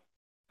Guild.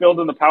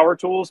 Building the power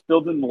tools,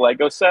 building the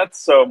Lego sets.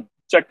 So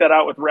check that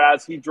out with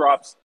Raz. He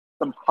drops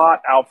some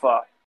hot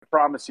alpha, I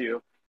promise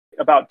you,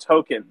 about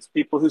tokens.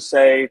 People who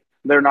say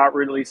they're not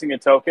releasing a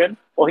token.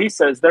 Well, he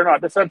says they're not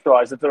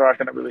decentralized if they're not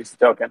going to release a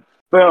token.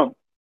 Boom.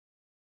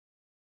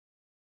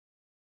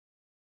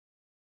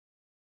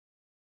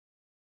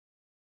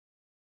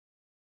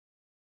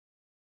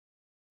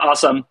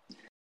 Awesome.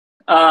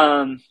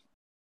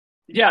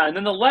 Yeah, and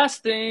then the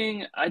last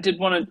thing I did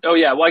want to, oh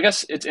yeah, well I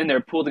guess it's in there,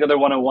 Pool Together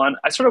 101.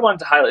 I sort of wanted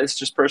to highlight this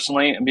just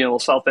personally and being a little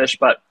selfish,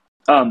 but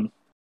um,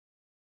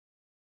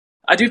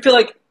 I do feel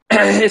like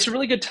it's a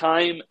really good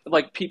time.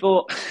 Like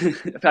people,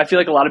 I feel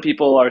like a lot of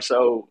people are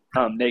so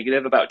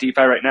negative about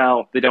DeFi right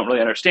now. They don't really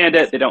understand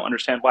it. They don't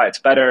understand why it's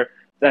better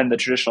than the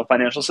traditional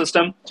financial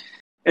system.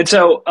 And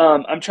so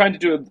I'm trying to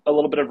do a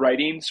little bit of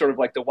writing, sort of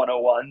like the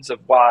 101s of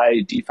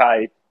why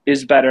DeFi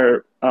is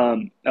better,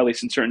 at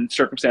least in certain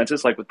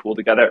circumstances, like with Pool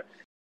Together,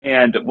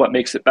 and what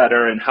makes it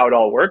better and how it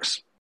all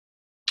works.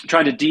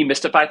 Trying to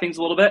demystify things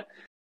a little bit.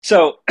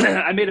 So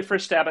I made a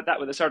first stab at that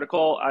with this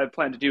article. I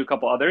plan to do a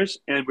couple others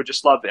and would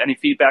just love any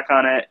feedback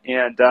on it.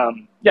 And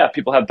yeah,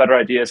 people have better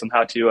ideas on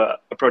how to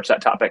approach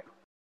that topic.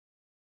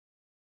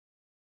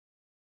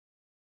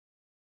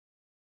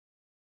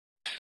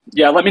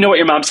 Yeah, let me know what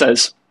your mom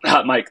says,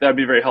 Mike. That would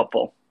be very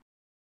helpful.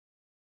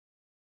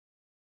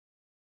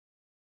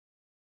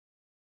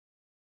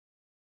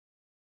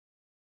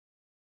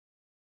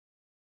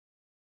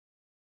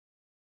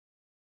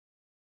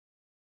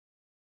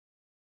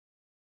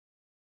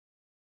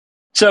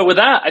 So with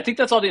that, I think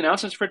that's all the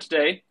announcements for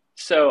today.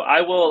 So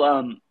I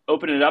will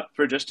open it up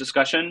for just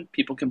discussion.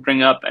 People can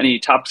bring up any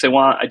topics they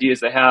want, ideas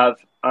they have.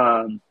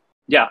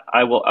 Yeah,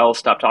 I'll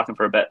stop talking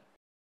for a bit.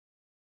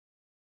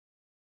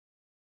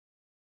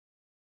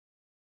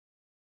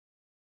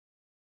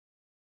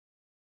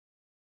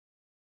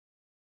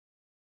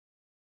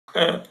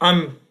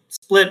 I'm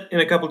split in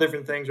a couple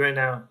different things right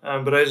now,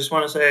 but I just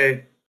want to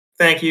say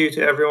thank you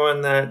to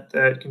everyone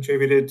that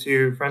contributed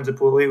to Friends of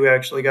Pooley. We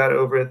actually got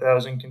over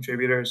 1,000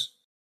 contributors,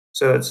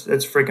 so it's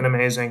freaking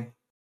amazing.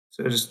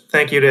 So just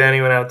thank you to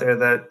anyone out there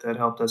that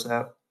helped us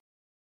out.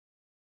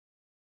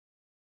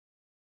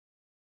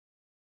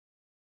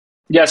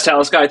 Yes,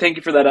 Talis Guy, thank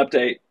you for that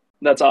update.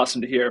 That's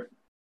awesome to hear.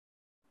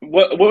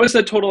 What was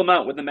the total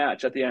amount with the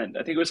match at the end?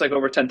 I think it was like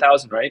over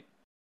 10,000, right?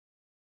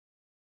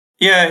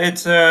 Yeah,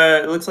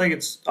 it looks like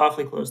it's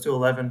awfully close to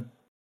 11.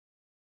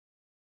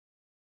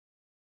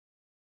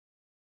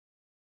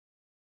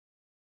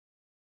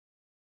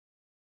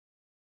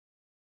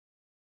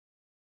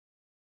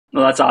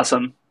 Well, that's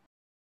awesome.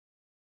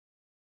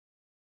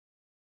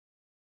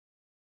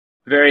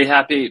 Very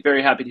happy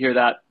to hear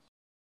that.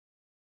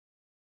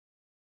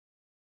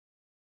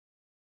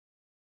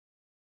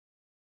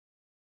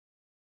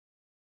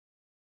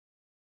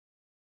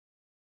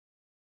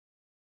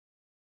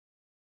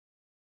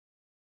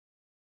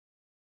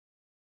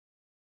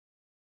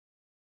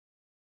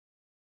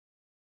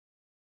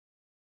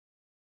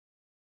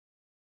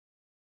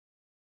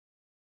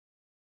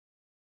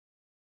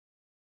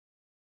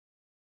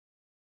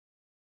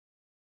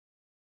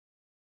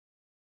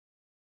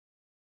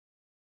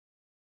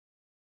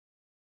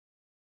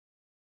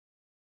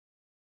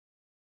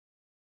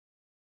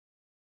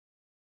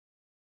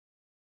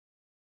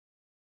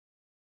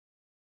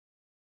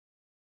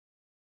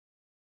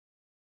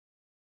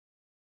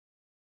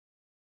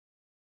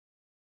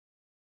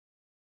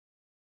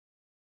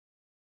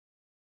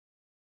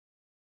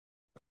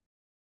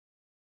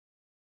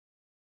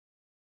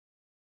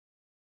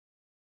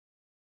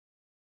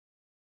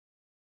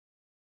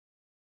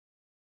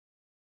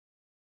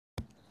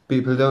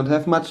 People don't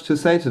have much to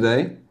say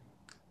today.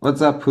 What's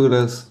up,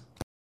 Poolers?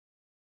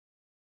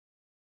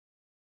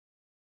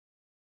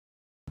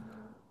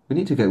 We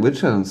need to get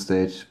Witcher on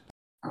stage.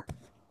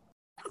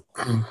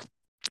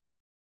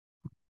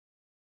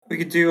 We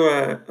could do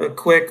a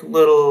quick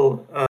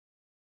little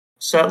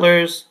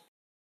Settlers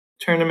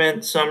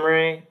tournament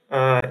summary.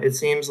 It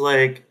seems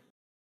like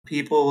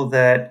people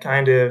that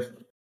kind of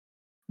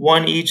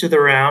won each of the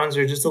rounds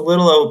are just a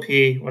little OP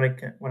when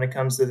it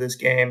comes to this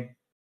game.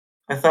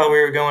 I thought we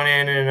were going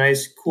in a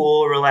nice,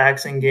 cool,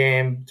 relaxing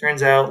game.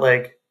 Turns out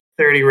like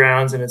 30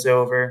 rounds and it's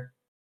over.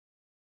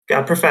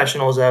 Got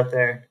professionals out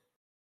there.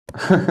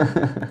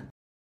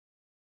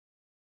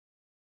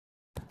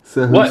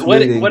 So who's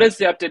leading? What is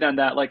the update on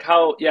that? Like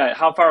how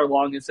far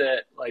along is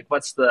it? Like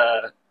what's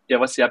the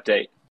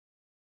update?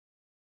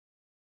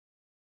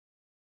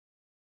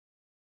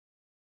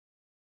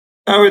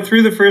 We're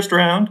through the first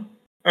round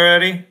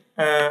already.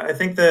 I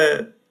think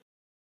the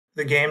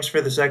games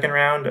for the second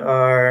round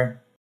are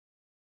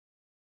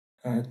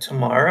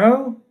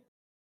tomorrow.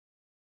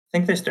 I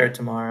think they start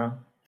tomorrow.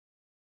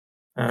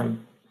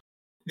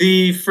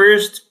 The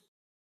first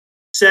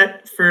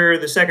set for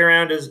the second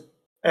round is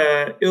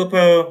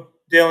Ilpo,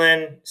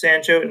 Dylan,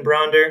 Sancho, and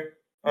Bronder.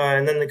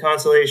 And then the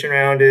consolation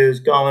round is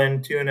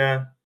Gollin,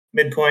 Tuna,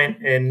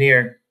 Midpoint, and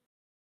Near.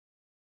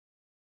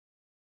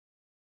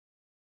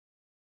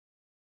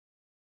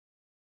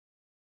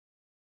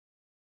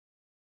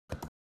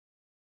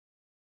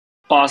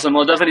 Awesome.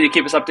 Well, definitely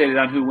keep us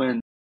updated on who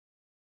wins.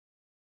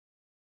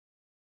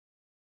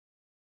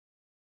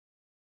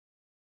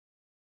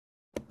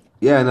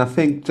 Yeah, and I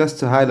think just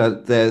to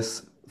highlight,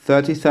 there's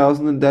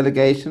 30,000 in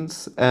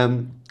delegations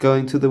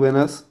going to the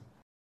winners.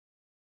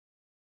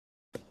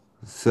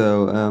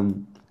 So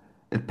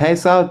it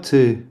pays out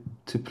to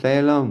play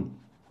along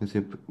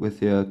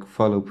with your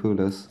fellow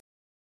poolers.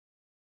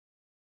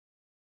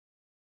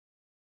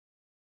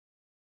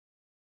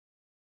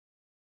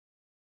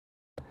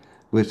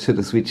 Richard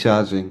is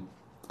recharging.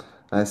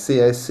 I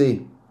see, I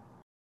see.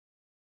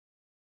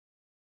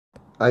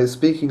 Are you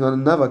speaking on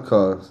another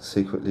call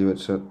secretly,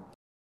 Richard?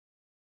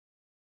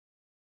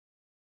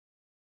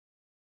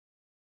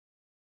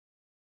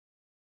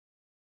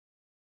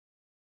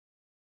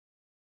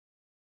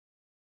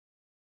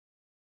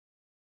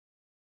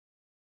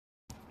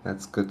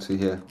 That's good to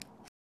hear.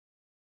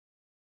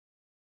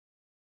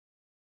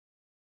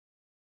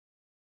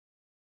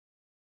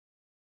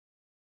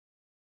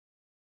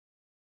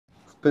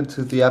 I've been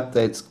to the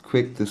updates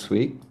quick this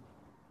week.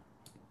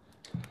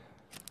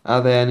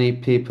 Are there any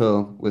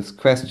people with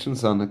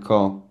questions on the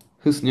call?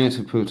 Who's new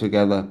to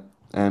PoolTogether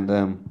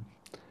and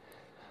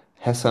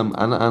has some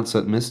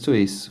unanswered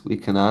mysteries we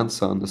can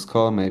answer on this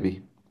call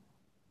maybe?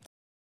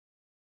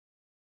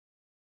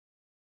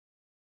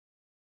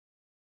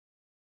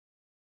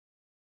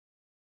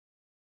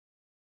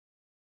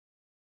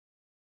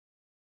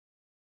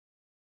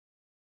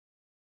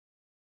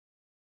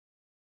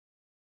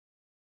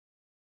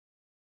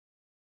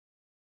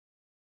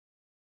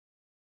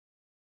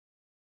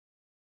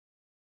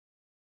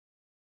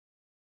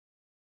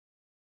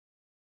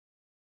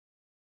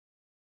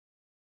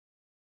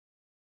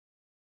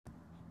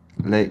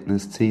 Leighton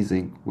is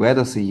teasing. Where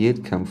does the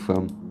yield come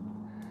from?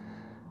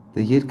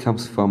 The yield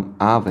comes from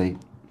Aave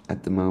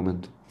at the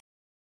moment.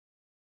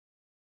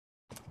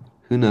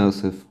 Who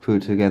knows if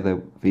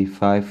PoolTogether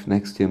v5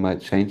 next year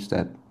might change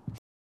that.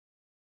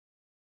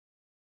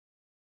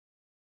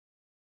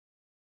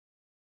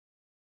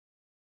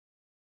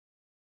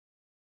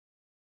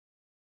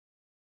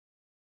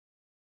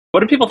 What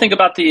do people think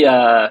about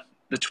the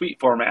tweet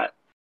format?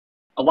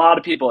 A lot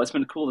of people. It's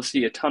been cool to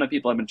see. A ton of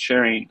people have been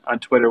sharing on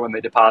Twitter when they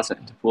deposit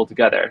into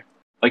PoolTogether.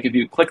 Like if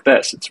you click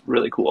this, it's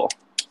really cool.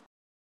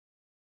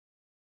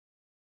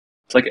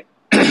 It's like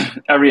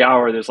every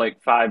hour there's like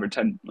 5 or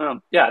 10.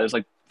 Well, yeah, there's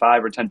like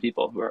 5 or 10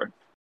 people who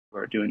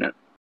are doing it.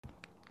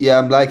 Yeah,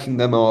 I'm liking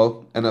them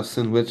all, and I've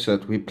seen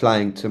Richard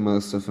replying to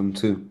most of them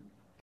too.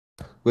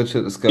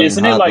 Richard is going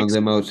Isn't it hard like on the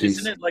emojis.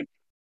 isn't it like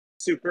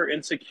super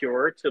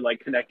insecure to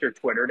like connect your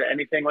Twitter to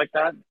anything like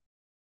that?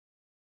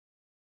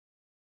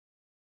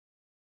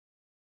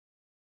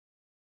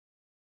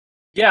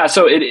 Yeah,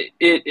 so it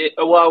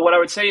well, what I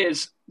would say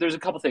is there's a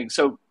couple things.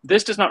 So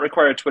this does not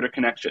require a Twitter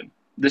connection.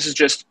 This is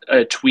just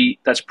a tweet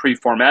that's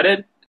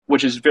pre-formatted,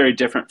 which is very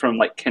different from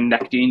like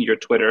connecting your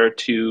Twitter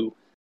to,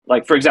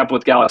 like for example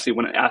with Galaxy,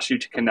 when it asks you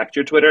to connect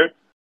your Twitter,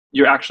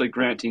 you're actually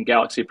granting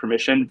Galaxy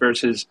permission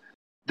versus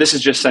this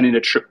is just sending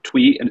a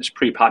tweet and it's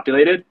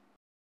pre-populated.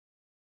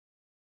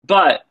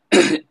 But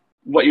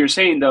what you're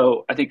saying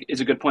though, I think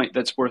is a good point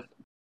that's worth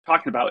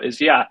talking about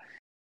is yeah,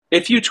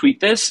 if you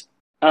tweet this,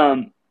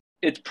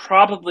 it's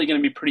probably going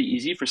to be pretty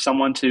easy for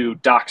someone to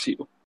dox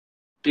you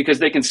because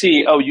they can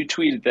see, oh, you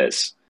tweeted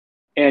this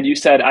and you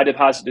said I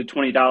deposited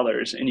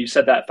 $20 and you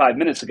said that 5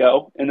 minutes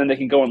ago. And then they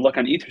can go and look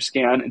on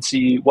Etherscan and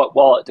see what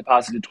wallet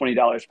deposited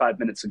 $20 5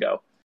 minutes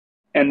ago.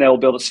 And they'll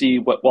be able to see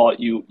what wallet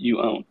you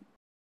own.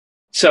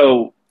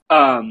 So,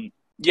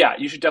 yeah,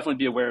 you should definitely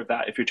be aware of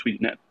that if you're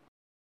tweeting it.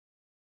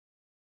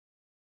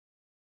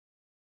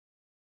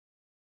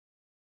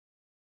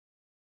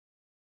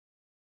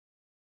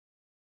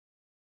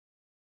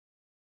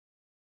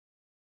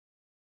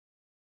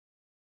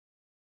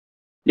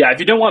 Yeah, if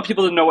you don't want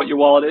people to know what your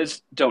wallet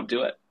is, don't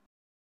do it.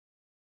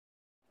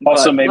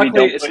 Also, But maybe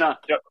luckily, it's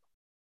not.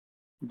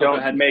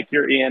 don't make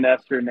your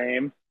ENS your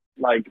name,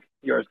 like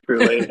yours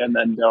truly, and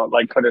then don't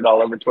like put it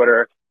all over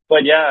Twitter.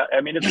 But yeah,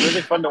 I mean, it's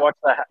really fun to watch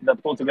the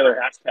PoolTogether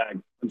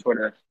hashtag on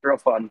Twitter. It's real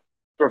fun.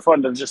 It's real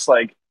fun to just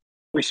like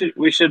we should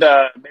maybe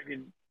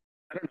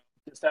I don't know,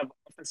 just have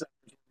office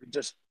hours where we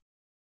just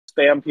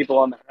spam people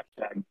on the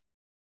hashtag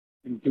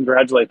and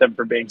congratulate them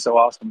for being so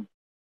awesome.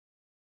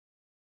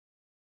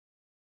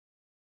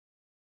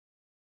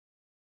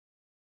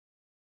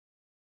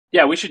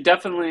 Yeah, we should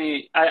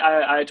definitely.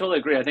 I totally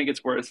agree. I think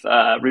it's worth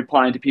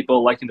replying to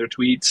people, liking their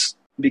tweets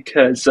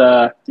because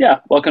yeah,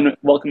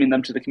 welcoming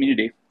them to the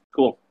community.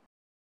 Cool.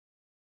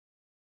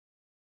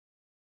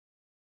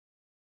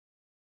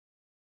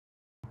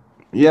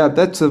 Yeah,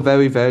 that's a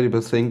very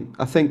valuable thing.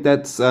 I think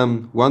that's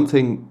one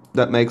thing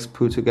that makes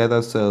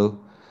PoolTogether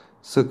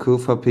so cool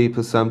for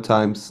people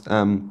sometimes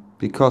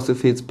because it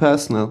feels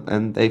personal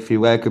and they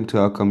feel welcome to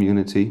our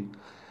community.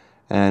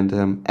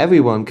 And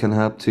everyone can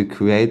help to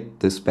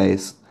create this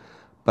space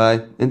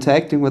by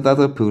interacting with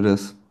other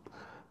poolers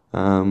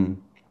and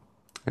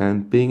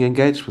being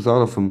engaged with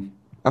all of them.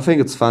 I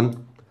think it's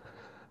fun.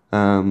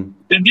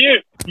 Did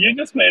you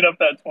just made up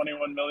that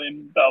 $21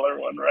 million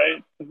one,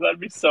 right? Because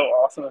that'd be so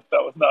awesome if that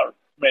was not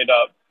made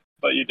up,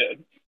 but you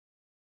did.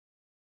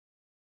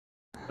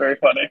 Very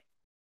funny.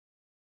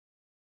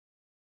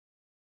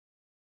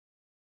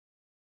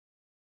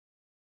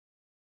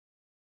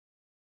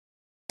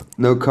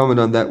 No comment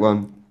on that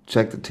one.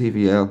 Check the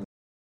TVL.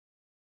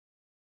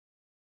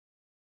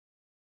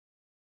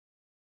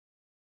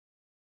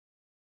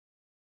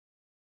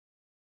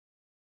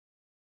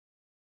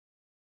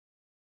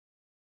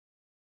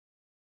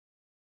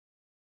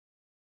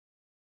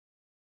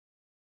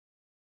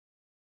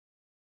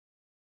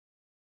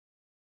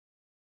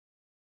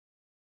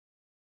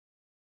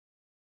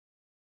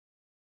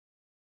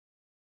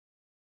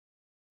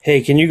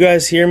 Hey, can you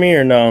guys hear me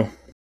or no?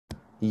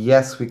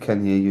 Yes, we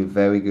can hear you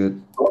very good.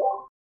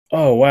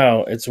 Oh,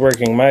 wow, it's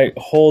working. My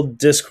whole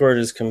Discord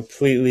is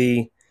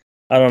completely,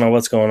 I don't know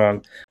what's going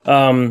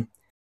on.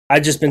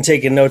 I've just been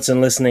taking notes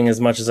and listening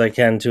as much as I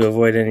can to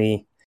avoid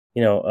any,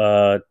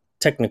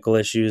 technical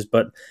issues.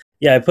 But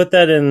yeah, I put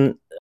that in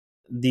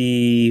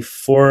the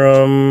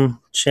forum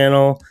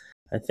channel,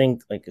 I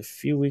think like a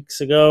few weeks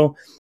ago.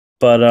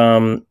 But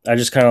I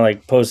just kind of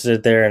like posted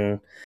it there and,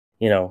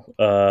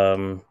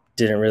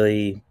 didn't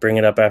really bring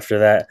it up after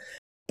that.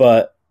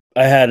 But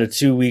I had a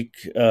 2 week,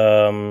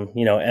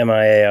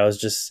 MIA. I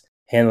was just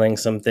handling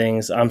some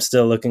things. I'm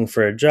still looking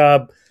for a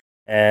job,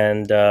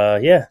 and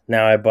yeah,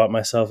 now I bought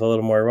myself a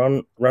little more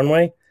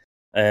runway,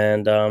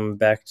 and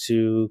back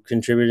to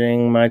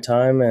contributing my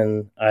time.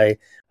 And I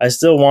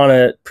still want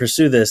to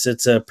pursue this.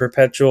 It's a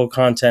perpetual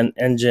content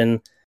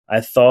engine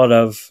I thought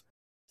of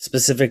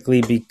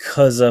specifically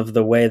because of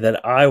the way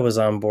that I was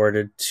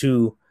onboarded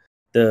to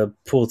the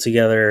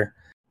PoolTogether,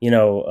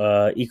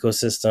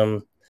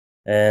 ecosystem.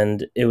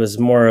 And it was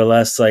more or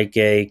less like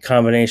a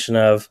combination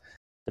of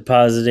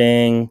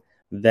depositing,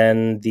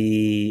 then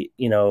the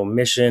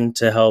mission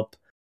to help,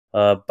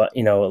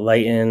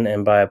 lighten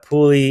and buy a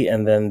pulley,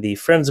 and then the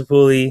friends of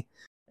pulley,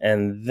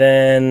 and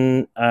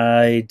then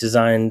I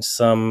designed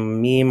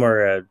some meme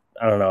or a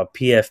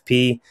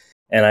PFP,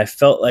 and I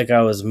felt like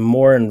I was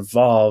more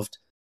involved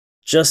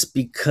just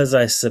because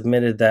I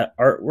submitted that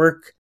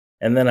artwork.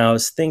 And then I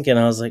was thinking,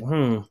 I was like,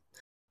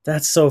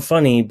 that's so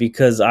funny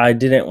because I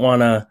didn't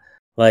want to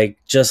like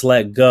just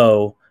let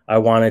go. I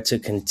wanted to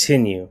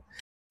continue.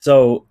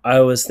 So I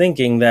was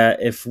thinking that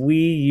if we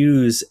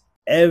use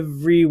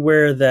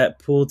everywhere that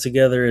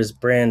PoolTogether is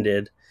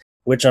branded,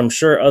 which I'm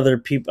sure other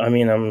people, I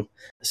mean, I'm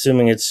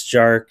assuming it's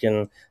Jark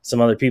and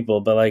some other people,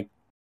 but like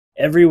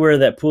everywhere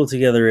that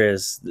PoolTogether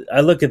is,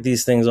 I look at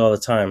these things all the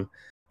time.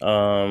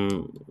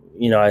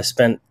 I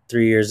spent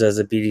 3 years as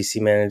a BDC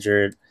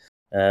manager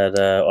at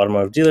an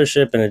automotive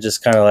dealership, and it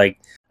just kind of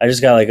like I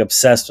just got like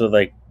obsessed with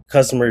like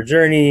customer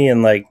journey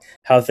and like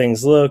how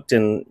things looked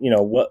and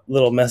what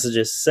little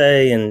messages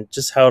say and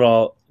just how it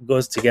all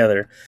goes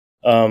together.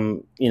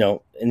 It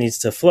needs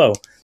to flow.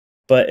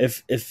 But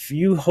if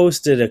you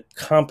hosted a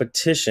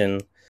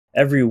competition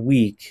every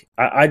week,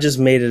 I just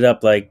made it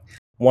up like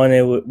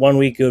one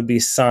week it would be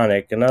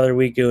Sonic, another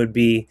week it would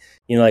be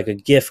like a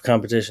GIF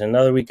competition,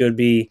 another week it would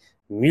be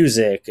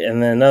music,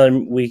 and then another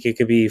week it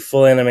could be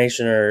full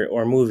animation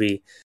or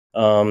movie,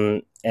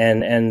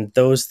 and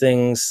those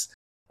things,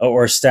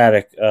 or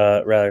static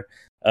rather,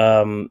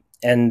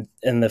 and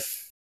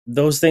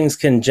those things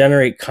can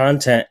generate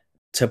content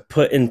to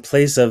put in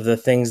place of the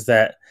things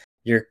that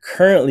you're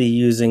currently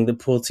using the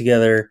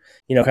PoolTogether,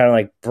 kind of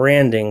like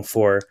branding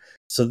for.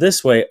 So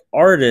this way,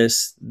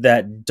 artists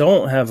that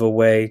don't have a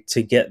way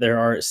to get their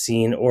art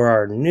seen or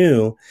are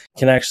new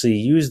can actually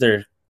use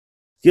their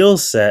skill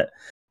set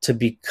to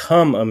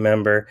become a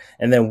member,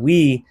 and then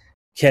we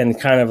can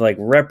kind of like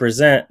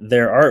represent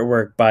their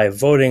artwork by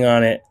voting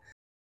on it.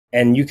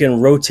 And you can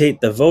rotate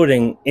the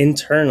voting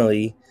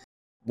internally,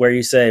 where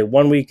you say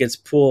 1 week it's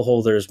pool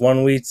holders,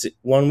 1 week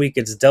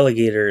it's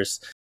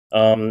delegators,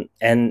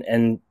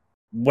 and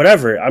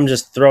whatever. I'm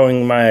just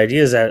throwing my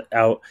ideas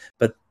out,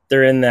 but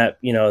they're in that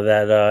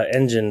that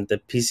engine, the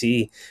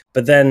PCE.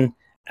 But then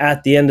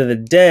at the end of the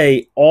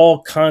day, all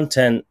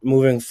content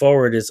moving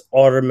forward is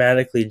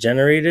automatically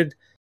generated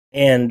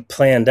and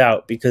planned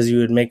out, because you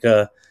would make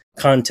a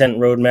content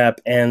roadmap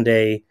and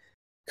a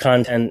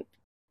content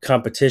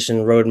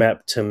competition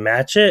roadmap to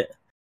match it.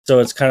 So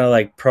it's kind of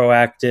like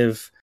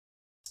proactive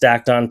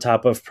stacked on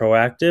top of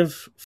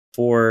proactive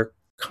for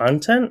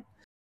content.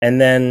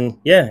 And then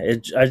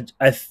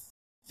I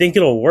think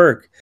it'll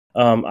work.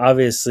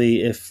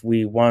 Obviously, if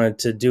we wanted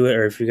to do it,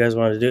 or if you guys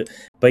wanted to do it.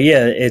 But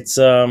yeah, it's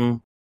I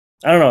don't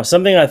know,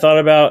 something I thought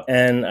about,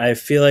 and I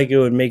feel like it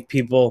would make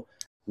people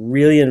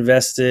really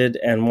invested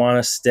and want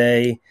to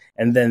stay.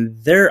 And then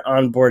they're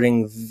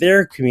onboarding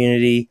their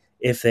community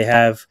if they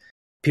have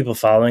people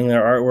following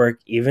their artwork,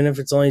 even if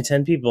it's only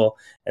 10 people.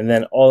 And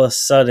then all of a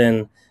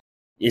sudden,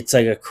 it's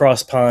like a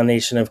cross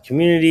pollination of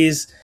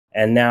communities.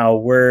 And now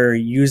we're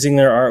using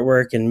their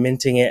artwork and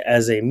minting it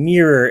as a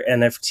mirror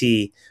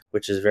NFT,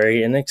 which is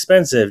very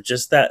inexpensive.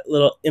 Just that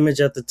little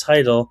image at the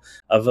title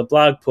of a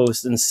blog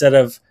post instead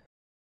of,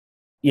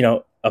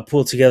 a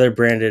PoolTogether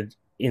branded,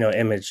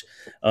 image.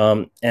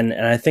 And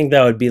I think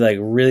that would be like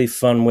really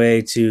fun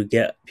way to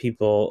get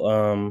people,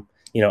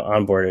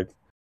 onboarded.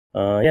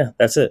 Yeah,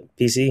 that's it.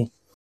 PC.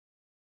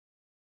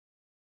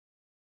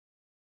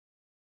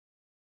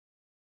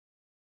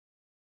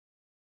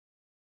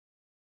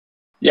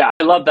 Yeah,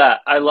 I love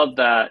that. I love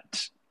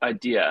that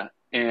idea.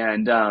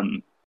 And I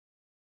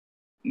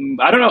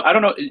don't know. I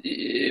don't know.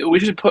 We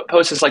should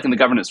post this like in the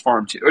governance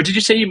forum too. Or did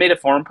you say you made a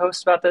forum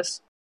post about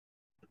this?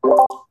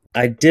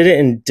 I did it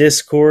in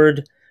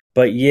Discord,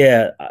 but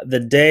yeah,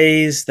 the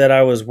days that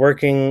I was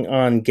working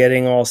on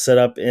getting all set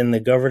up in the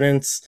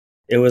governance,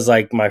 it was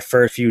like my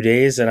first few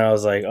days, and I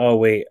was like, oh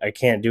wait, I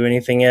can't do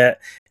anything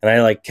yet. And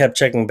I like kept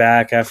checking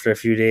back after a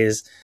few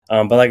days.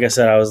 But like I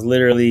said, I was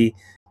literally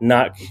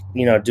not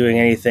doing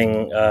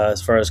anything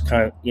as far as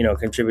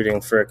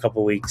contributing for a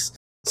couple weeks.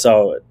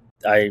 So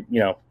I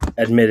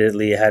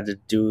admittedly had to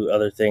do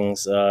other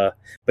things. But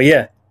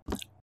yeah,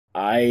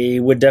 I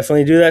would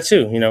definitely do that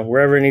too.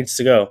 Wherever it needs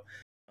to go.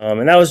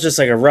 And that was just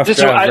like a rough Just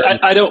draft.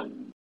 I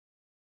don't.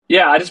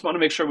 Yeah, I just want to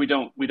make sure we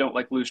don't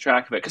like lose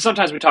track of it, because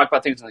sometimes we talk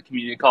about things in the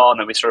community call and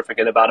then we sort of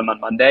forget about them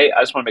on Monday.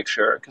 I just want to make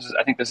sure, because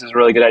I think this is a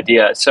really good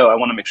idea. So I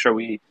want to make sure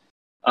we,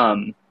 I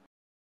want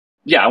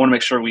to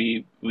make sure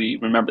we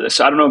remember this.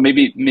 So I don't know,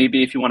 maybe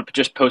if you want to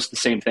just post the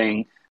same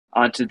thing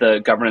onto the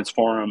governance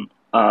forum,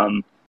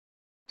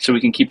 so we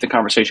can keep the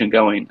conversation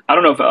going. I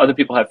don't know if other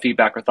people have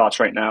feedback or thoughts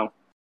right now.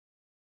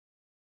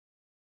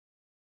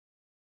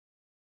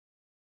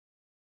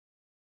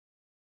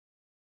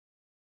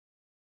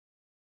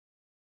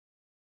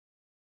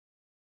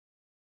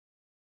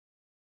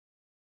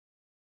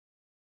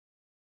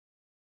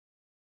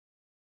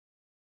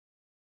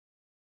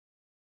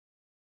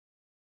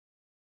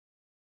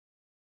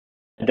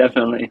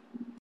 Definitely,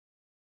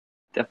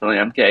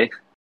 MK.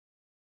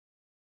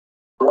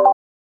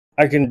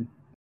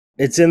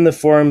 It's in the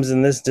forums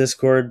in this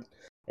Discord,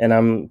 and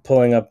I'm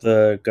pulling up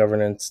the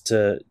governance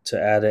to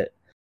add it.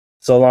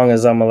 So long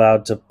as I'm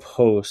allowed to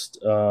post.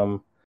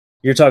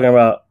 You're talking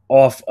about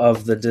off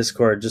of the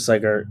Discord, just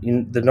like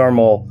the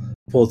normal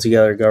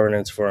PoolTogether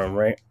governance forum,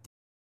 right?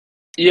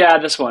 Yeah,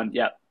 this one.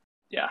 Yeah.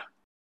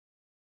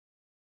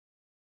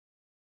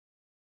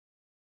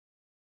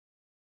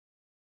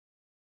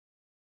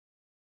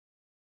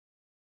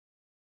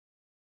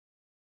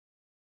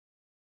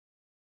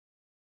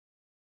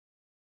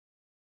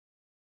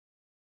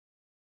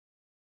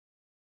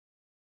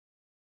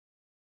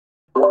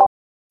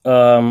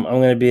 I'm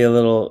going to be a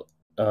little,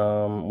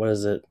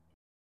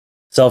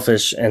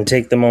 selfish and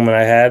take the moment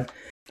I had.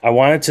 I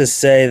wanted to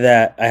say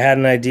that I had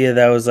an idea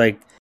that was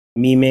like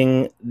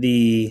memeing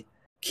the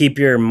keep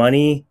your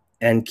money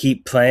and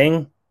keep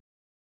playing,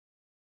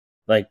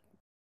 like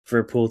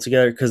for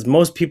PoolTogether, because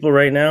most people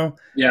right now,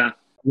 Yeah.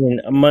 I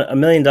mean, $1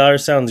 million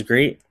sounds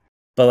great,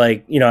 but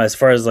like, as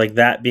far as like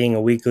that being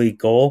a weekly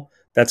goal,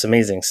 that's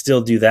amazing.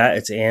 Still do that.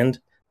 It's and,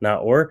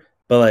 not or.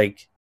 But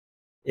like,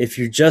 if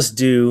you just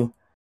do,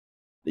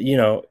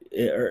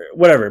 or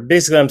whatever,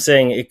 basically I'm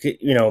saying it could,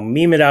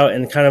 meme it out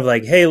and kind of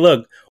like, hey,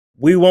 look,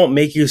 we won't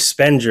make you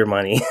spend your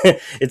money.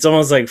 It's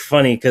almost like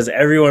funny because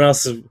everyone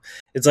else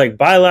it's like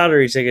buy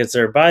lottery tickets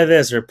or buy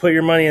this or put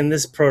your money in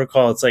this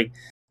protocol. It's like,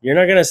 you're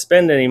not going to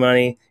spend any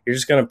money. You're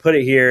just going to put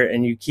it here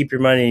and you keep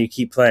your money and you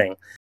keep playing.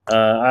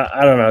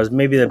 I don't know.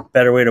 Maybe the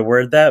better way to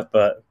word that,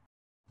 but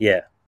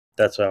yeah,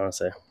 that's what I want to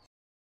say.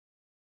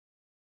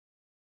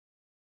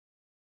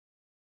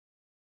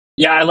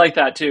 Yeah, I like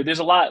that too. There's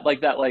a lot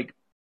like that, like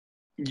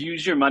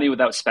use your money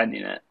without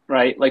spending it,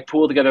 right? Like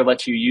PoolTogether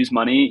lets you use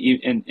money,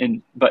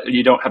 but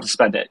you don't have to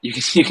spend it.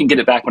 You can get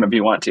it back whenever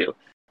you want to.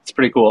 It's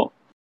pretty cool.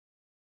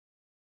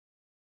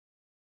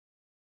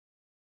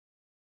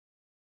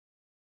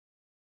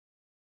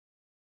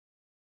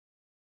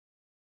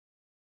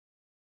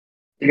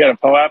 You got a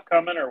POAP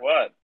coming or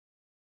what?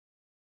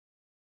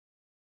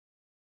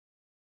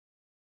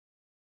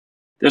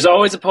 There's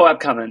always a POAP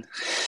coming.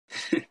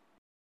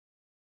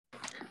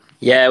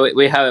 Yeah,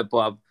 we have a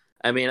POAP.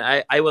 I mean,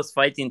 I was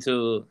fighting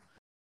to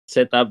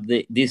set up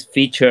this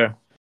feature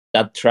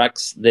that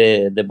tracks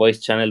the voice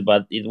channel,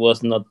 but it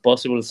was not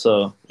possible.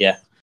 So yeah,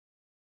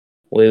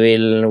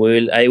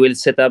 I will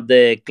set up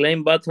the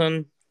claim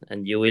button,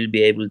 and you will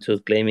be able to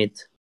claim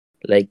it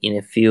like in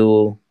a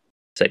few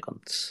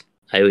seconds.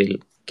 I will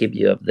keep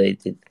you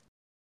updated.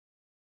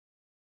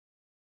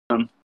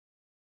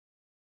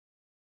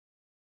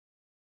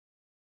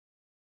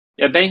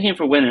 Yeah, banking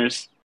for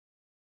winners,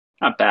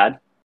 not bad.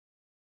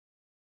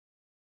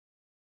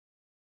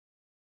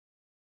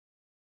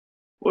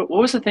 What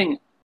was the thing?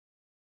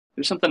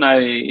 There's something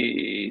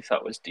I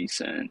thought was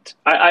decent.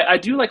 I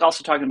do like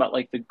also talking about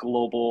like the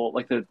global,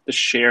 like the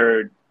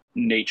shared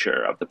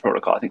nature of the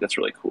protocol. I think that's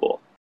really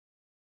cool.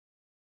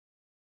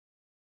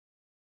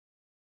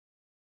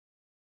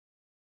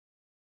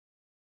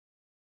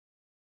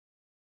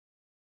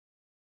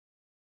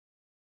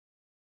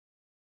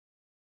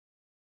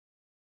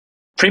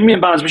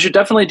 Premium bonds, we should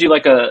definitely do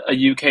like a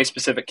UK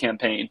specific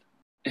campaign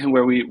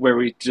where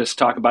we just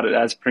talk about it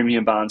as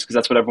premium bonds, because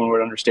that's what everyone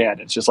would understand.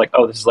 It's just like,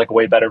 oh, this is like a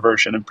way better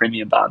version of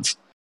premium bonds.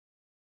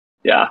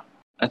 Yeah,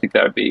 I think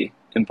that would be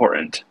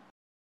important.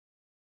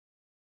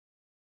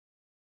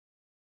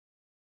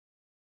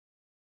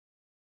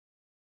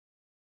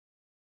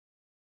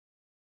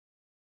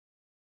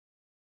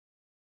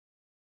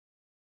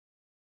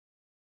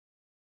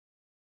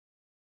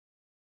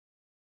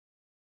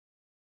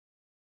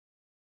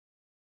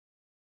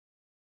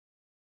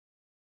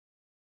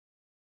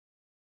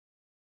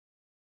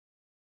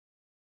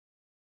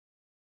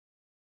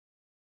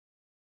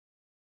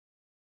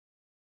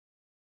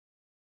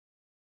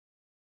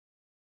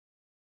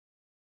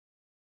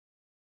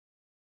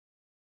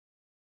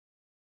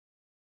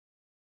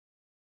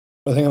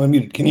 I think I'm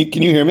unmuted.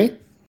 Can you hear me?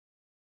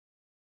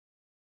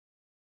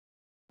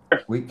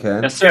 We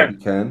can. Yes, sir. We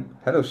can.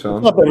 Hello,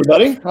 Sean. What's up,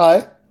 everybody?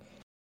 Hi.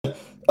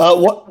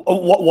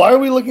 Why are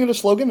we looking at a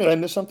slogan? Did I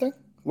miss something?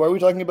 Why are we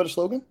talking about a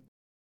slogan?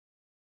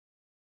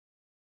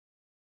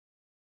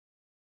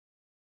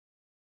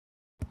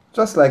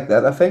 Just like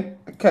that, I think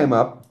it came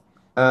up.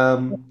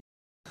 And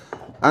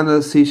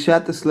he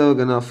shared the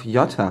slogan of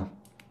Yotta,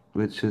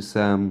 which is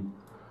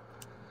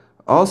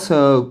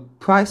also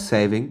price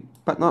saving,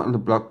 but not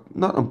on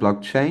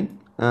blockchain.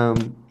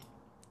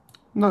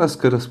 Not as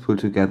good as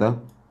PoolTogether,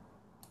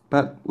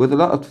 but with a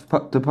lot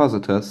of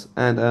depositors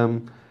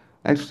and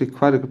actually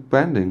quite a good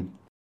branding.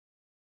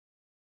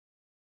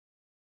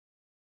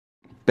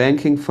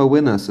 Banking for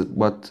winners,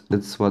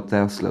 it's what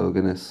their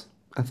slogan is.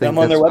 I think I'm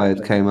on that's their why it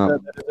website. came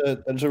up.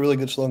 That is a really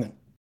good slogan.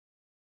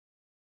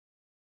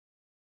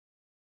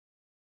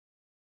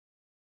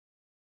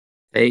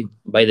 Hey,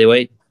 by the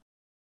way,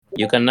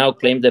 you can now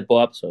claim the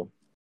POAP, so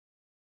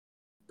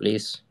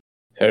please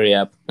hurry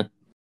up.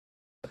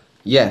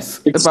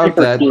 Yes, It's about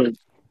super that. cute.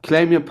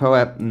 Claim your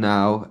PoApp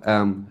now.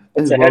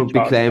 It's It a won't be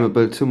hedgehog.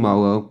 claimable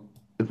tomorrow.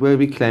 It will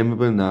be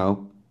claimable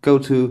now. Go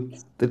to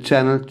the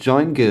channel,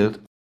 join guild,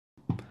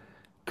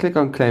 click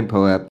on claim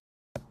PoApp,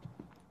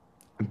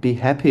 and be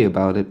happy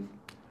about it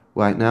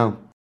right now.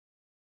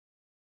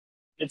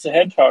 It's a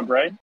hedgehog,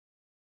 right?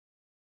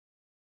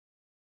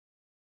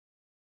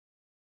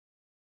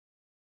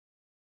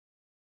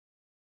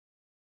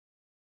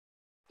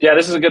 Yeah,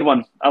 this is a good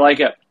one. I like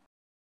it.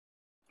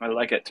 I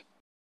like it.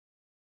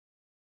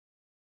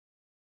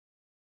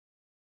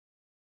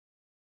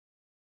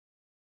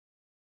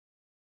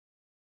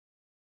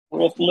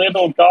 With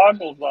little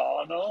goggles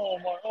on. Oh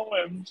my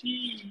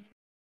OMG.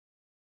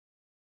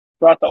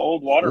 Brought the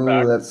old water Ooh,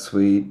 back. that's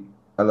sweet.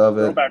 I love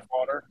it. Throwback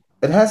water.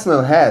 It has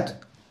no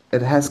head.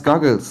 It has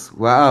goggles.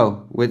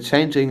 Wow, we're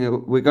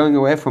going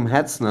away from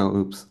heads now.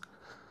 Oops.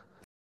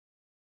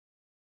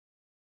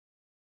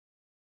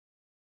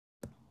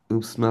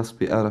 Oops must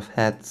be out of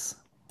heads.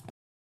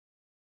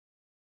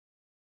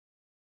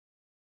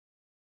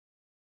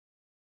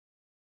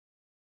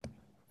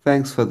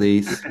 Thanks for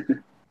these.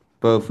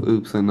 Both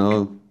Oops and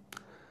all.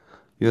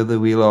 You're the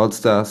real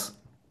all-stars.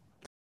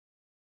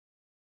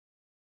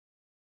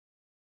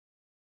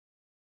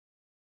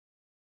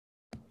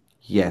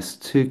 Yes,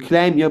 to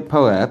claim your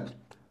PoApp,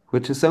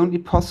 which is only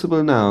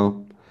possible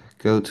now,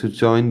 go to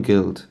Join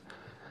Guild.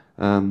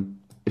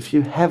 If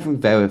you haven't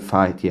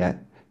verified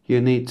yet,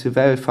 you need to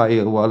verify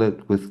your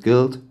wallet with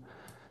Guild.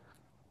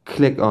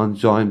 Click on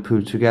Join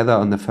PoolTogether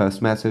on the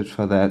first message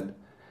for that.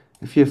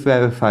 If you've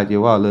verified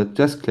your wallet,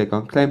 just click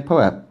on Claim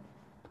PoApp.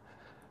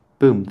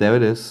 Boom, there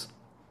it is.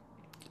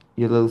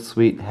 Your little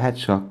sweet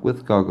hedgehog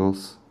with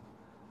goggles.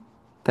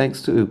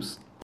 Thanks to Oops.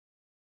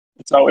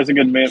 It's always a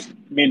good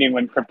meeting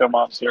when Crypto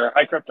Mom's here.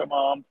 Hi, Crypto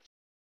Mom.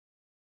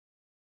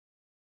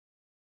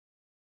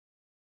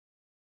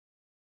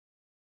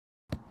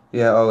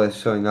 Yeah, always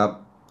showing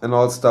up. An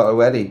all-star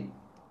already.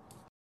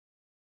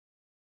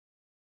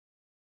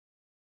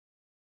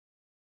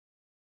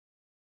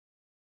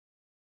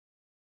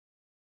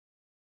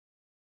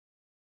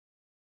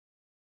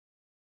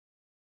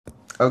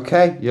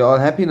 Okay, you're all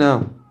happy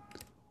now.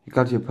 You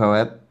got your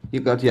PoApp, you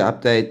got your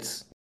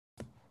updates,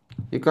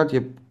 you got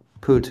your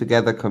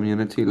PoolTogether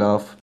community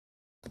love.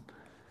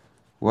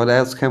 What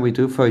else can we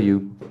do for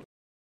you?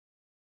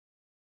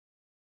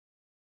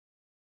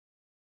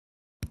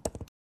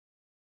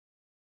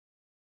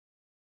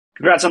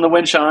 Congrats on the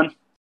win, Sean.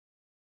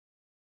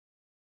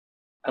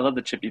 I love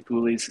the chippy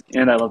poolies,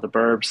 and I love the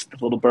burbs, the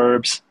little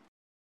burbs.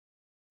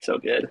 So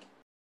good.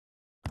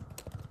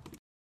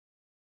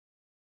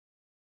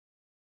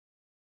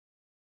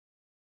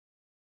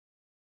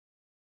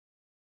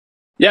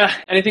 Yeah,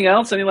 anything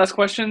else? Any last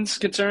questions,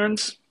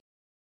 concerns,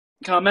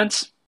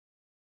 comments,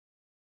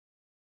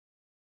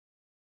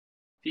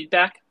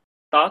 feedback,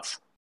 thoughts?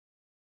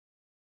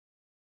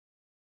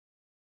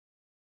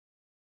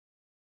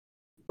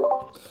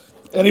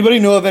 Anybody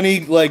know of any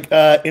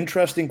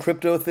interesting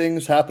crypto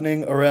things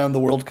happening around the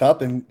World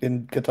Cup in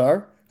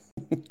Qatar?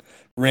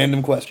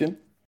 Random question.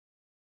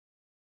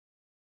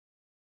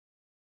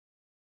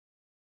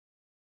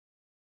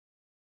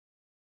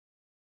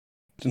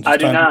 Since I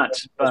it's do time for not,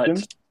 but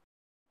questions.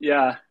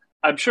 yeah,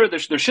 I'm sure there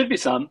should be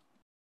some.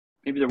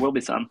 Maybe there will be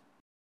some.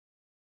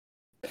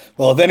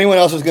 Well, if anyone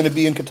else is going to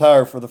be in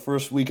Qatar for the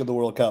first week of the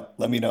World Cup,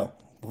 let me know.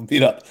 We'll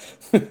meet up.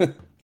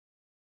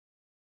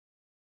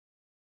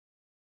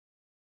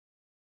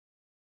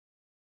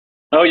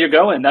 Oh, you're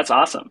going. That's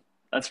awesome.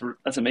 That's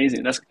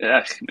amazing.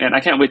 Man, I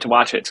can't wait to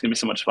watch it. It's gonna be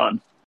so much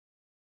fun.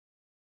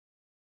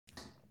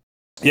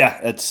 Yeah,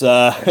 it's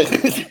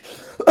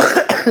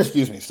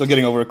excuse me, still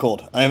getting over a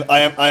cold. I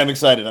am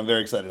excited. I'm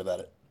very excited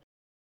about it.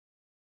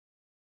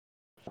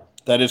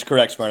 That is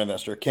correct, Smart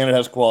Investor. Canada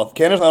has qualified.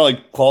 Canada's not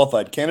only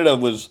qualified. Canada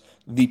was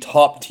the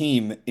top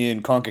team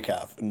in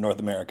CONCACAF in North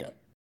America.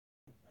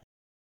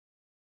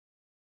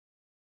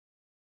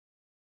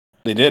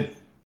 They did,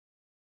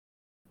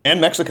 and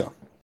Mexico.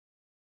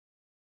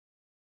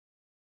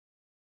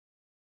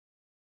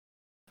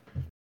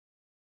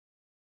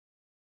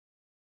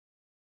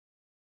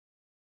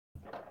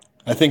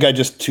 I think I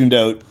just tuned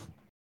out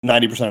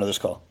 90% of this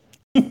call.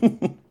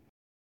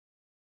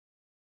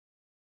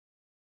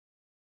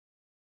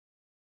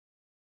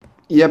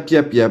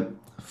 Yep.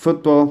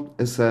 Football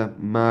is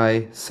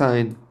my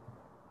sign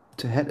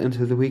to head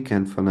into the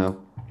weekend for now.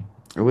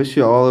 I wish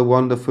you all a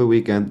wonderful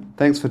weekend.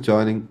 Thanks for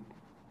joining.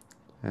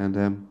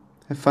 And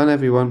have fun,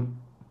 everyone.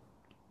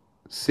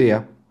 See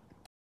ya.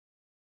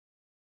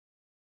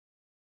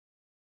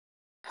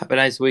 Have a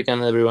nice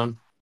weekend, everyone.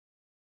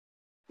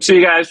 See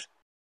you guys.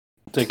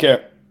 Take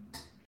care.